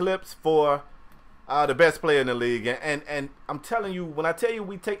been eclipsed for the best player in the league? And I'm telling you, when I tell you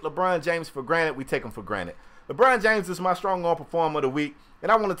we take LeBron James for granted, we take him for granted. LeBron James is my Strong Arm Performer of the Week,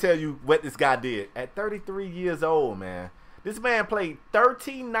 and I want to tell you what this guy did. At 33 years old, man, this man played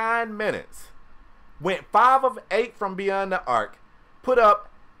 39 minutes, went 5 of 8 from beyond the arc, put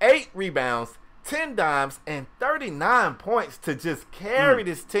up 8 rebounds, 10 dimes, and 39 points to just carry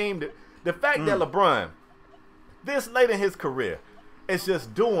this team. The fact that LeBron, this late in his career, is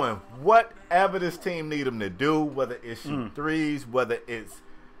just doing whatever this team need him to do, whether it's shoot threes, whether it's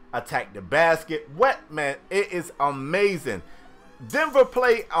attack the basket. Man, it is amazing. Denver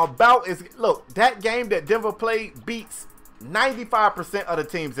play about as look, that game that Denver played beats 95% of the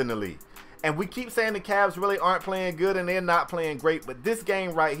teams in the league. And we keep saying the Cavs really aren't playing good and they're not playing great, but this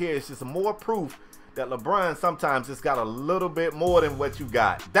game right here is just more proof that LeBron sometimes just got a little bit more than what you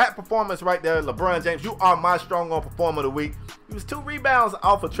got. That performance right there, LeBron James, you are my strong arm performer of the week. He was 2 rebounds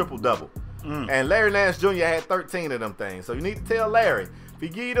off a triple-double. And Larry Nance Jr. had 13 of them things. So you need to tell Larry, if he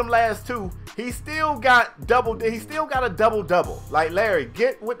give you them last 2, he still got a double-double. Like, Larry,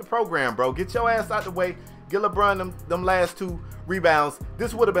 get with the program, bro. Get your ass out the way. Get LeBron them last 2 rebounds.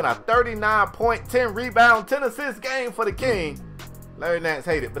 This would have been a 39-point, 10-rebound, 10-assist game for the King. Larry Nance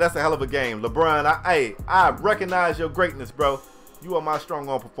hated, but that's a hell of a game. LeBron, I recognize your greatness, bro. You are my strong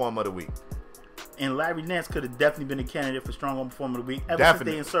arm performer of the week. And Larry Nance could have definitely been a candidate for strong arm performer of the week. Ever since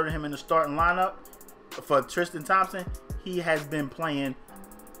they inserted him in the starting lineup for Tristan Thompson, he has been playing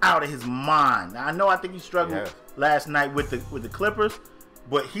out of his mind. Now, I think he struggled last night with the Clippers,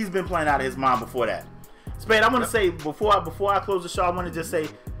 but he's been playing out of his mind before that. Spade, I want to say before I close the show, I want to just say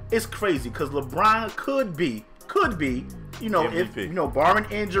it's crazy because LeBron could be, MVP. If barring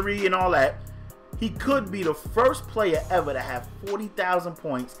injury and all that, he could be the first player ever to have 40,000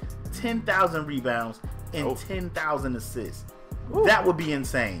 points, 10,000 rebounds, and 10,000 assists. Ooh. That would be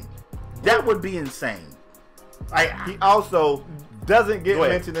insane. That would be insane. He also doesn't get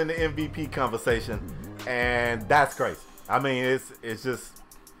mentioned in the MVP conversation, and that's crazy. I mean, it's just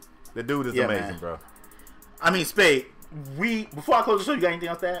the dude is amazing, man. Bro. I mean, Spade, before I close the show, you got anything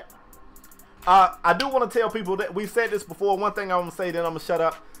else to add? I do want to tell people that we've said this before. One thing I'm going to say, then I'm going to shut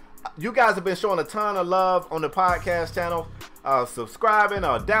up. You guys have been showing a ton of love on the podcast channel, subscribing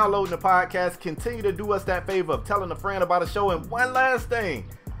or downloading the podcast. Continue to do us that favor of telling a friend about the show. And one last thing,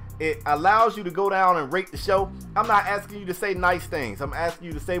 it allows you to go down and rate the show. I'm not asking you to say nice things. I'm asking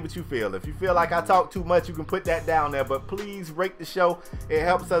you to say what you feel. If you feel like I talk too much, you can put that down there. But please rate the show. It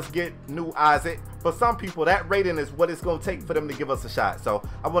helps us get new eyes. For some people, that rating is what it's going to take for them to give us a shot. So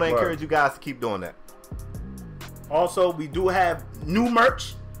I want to encourage you guys to keep doing that. Also, we do have new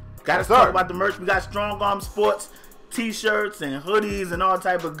merch. Got to talk about the merch. We got Strong Arm Sports t-shirts and hoodies and all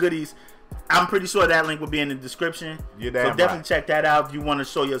type of goodies. I'm pretty sure that link will be in the description. You're damn so definitely check that out if you want to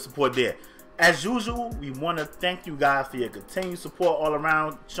show your support there. As usual, we want to thank you guys for your continued support all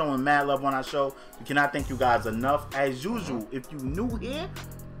around, showing mad love on our show. We cannot thank you guys enough. As usual, if you're new here,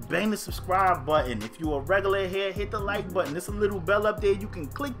 bang the subscribe button. If you're a regular here, hit the like button. There's a little bell up there. You can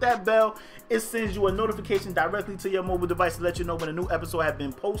click that bell. It sends you a notification directly to your mobile device to let you know when a new episode has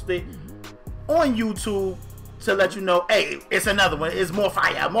been posted on YouTube, to let you know, hey, it's another one. It's more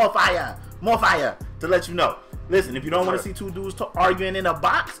fire, more fire, more fire, to let you know. Listen, if you don't want to see 2 dudes arguing in a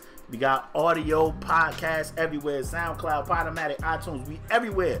box, we got audio, podcasts everywhere. SoundCloud, Podomatic, iTunes. We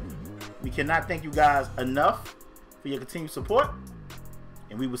everywhere. We cannot thank you guys enough for your continued support.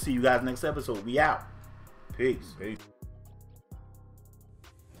 And we will see you guys next episode. We out. Peace.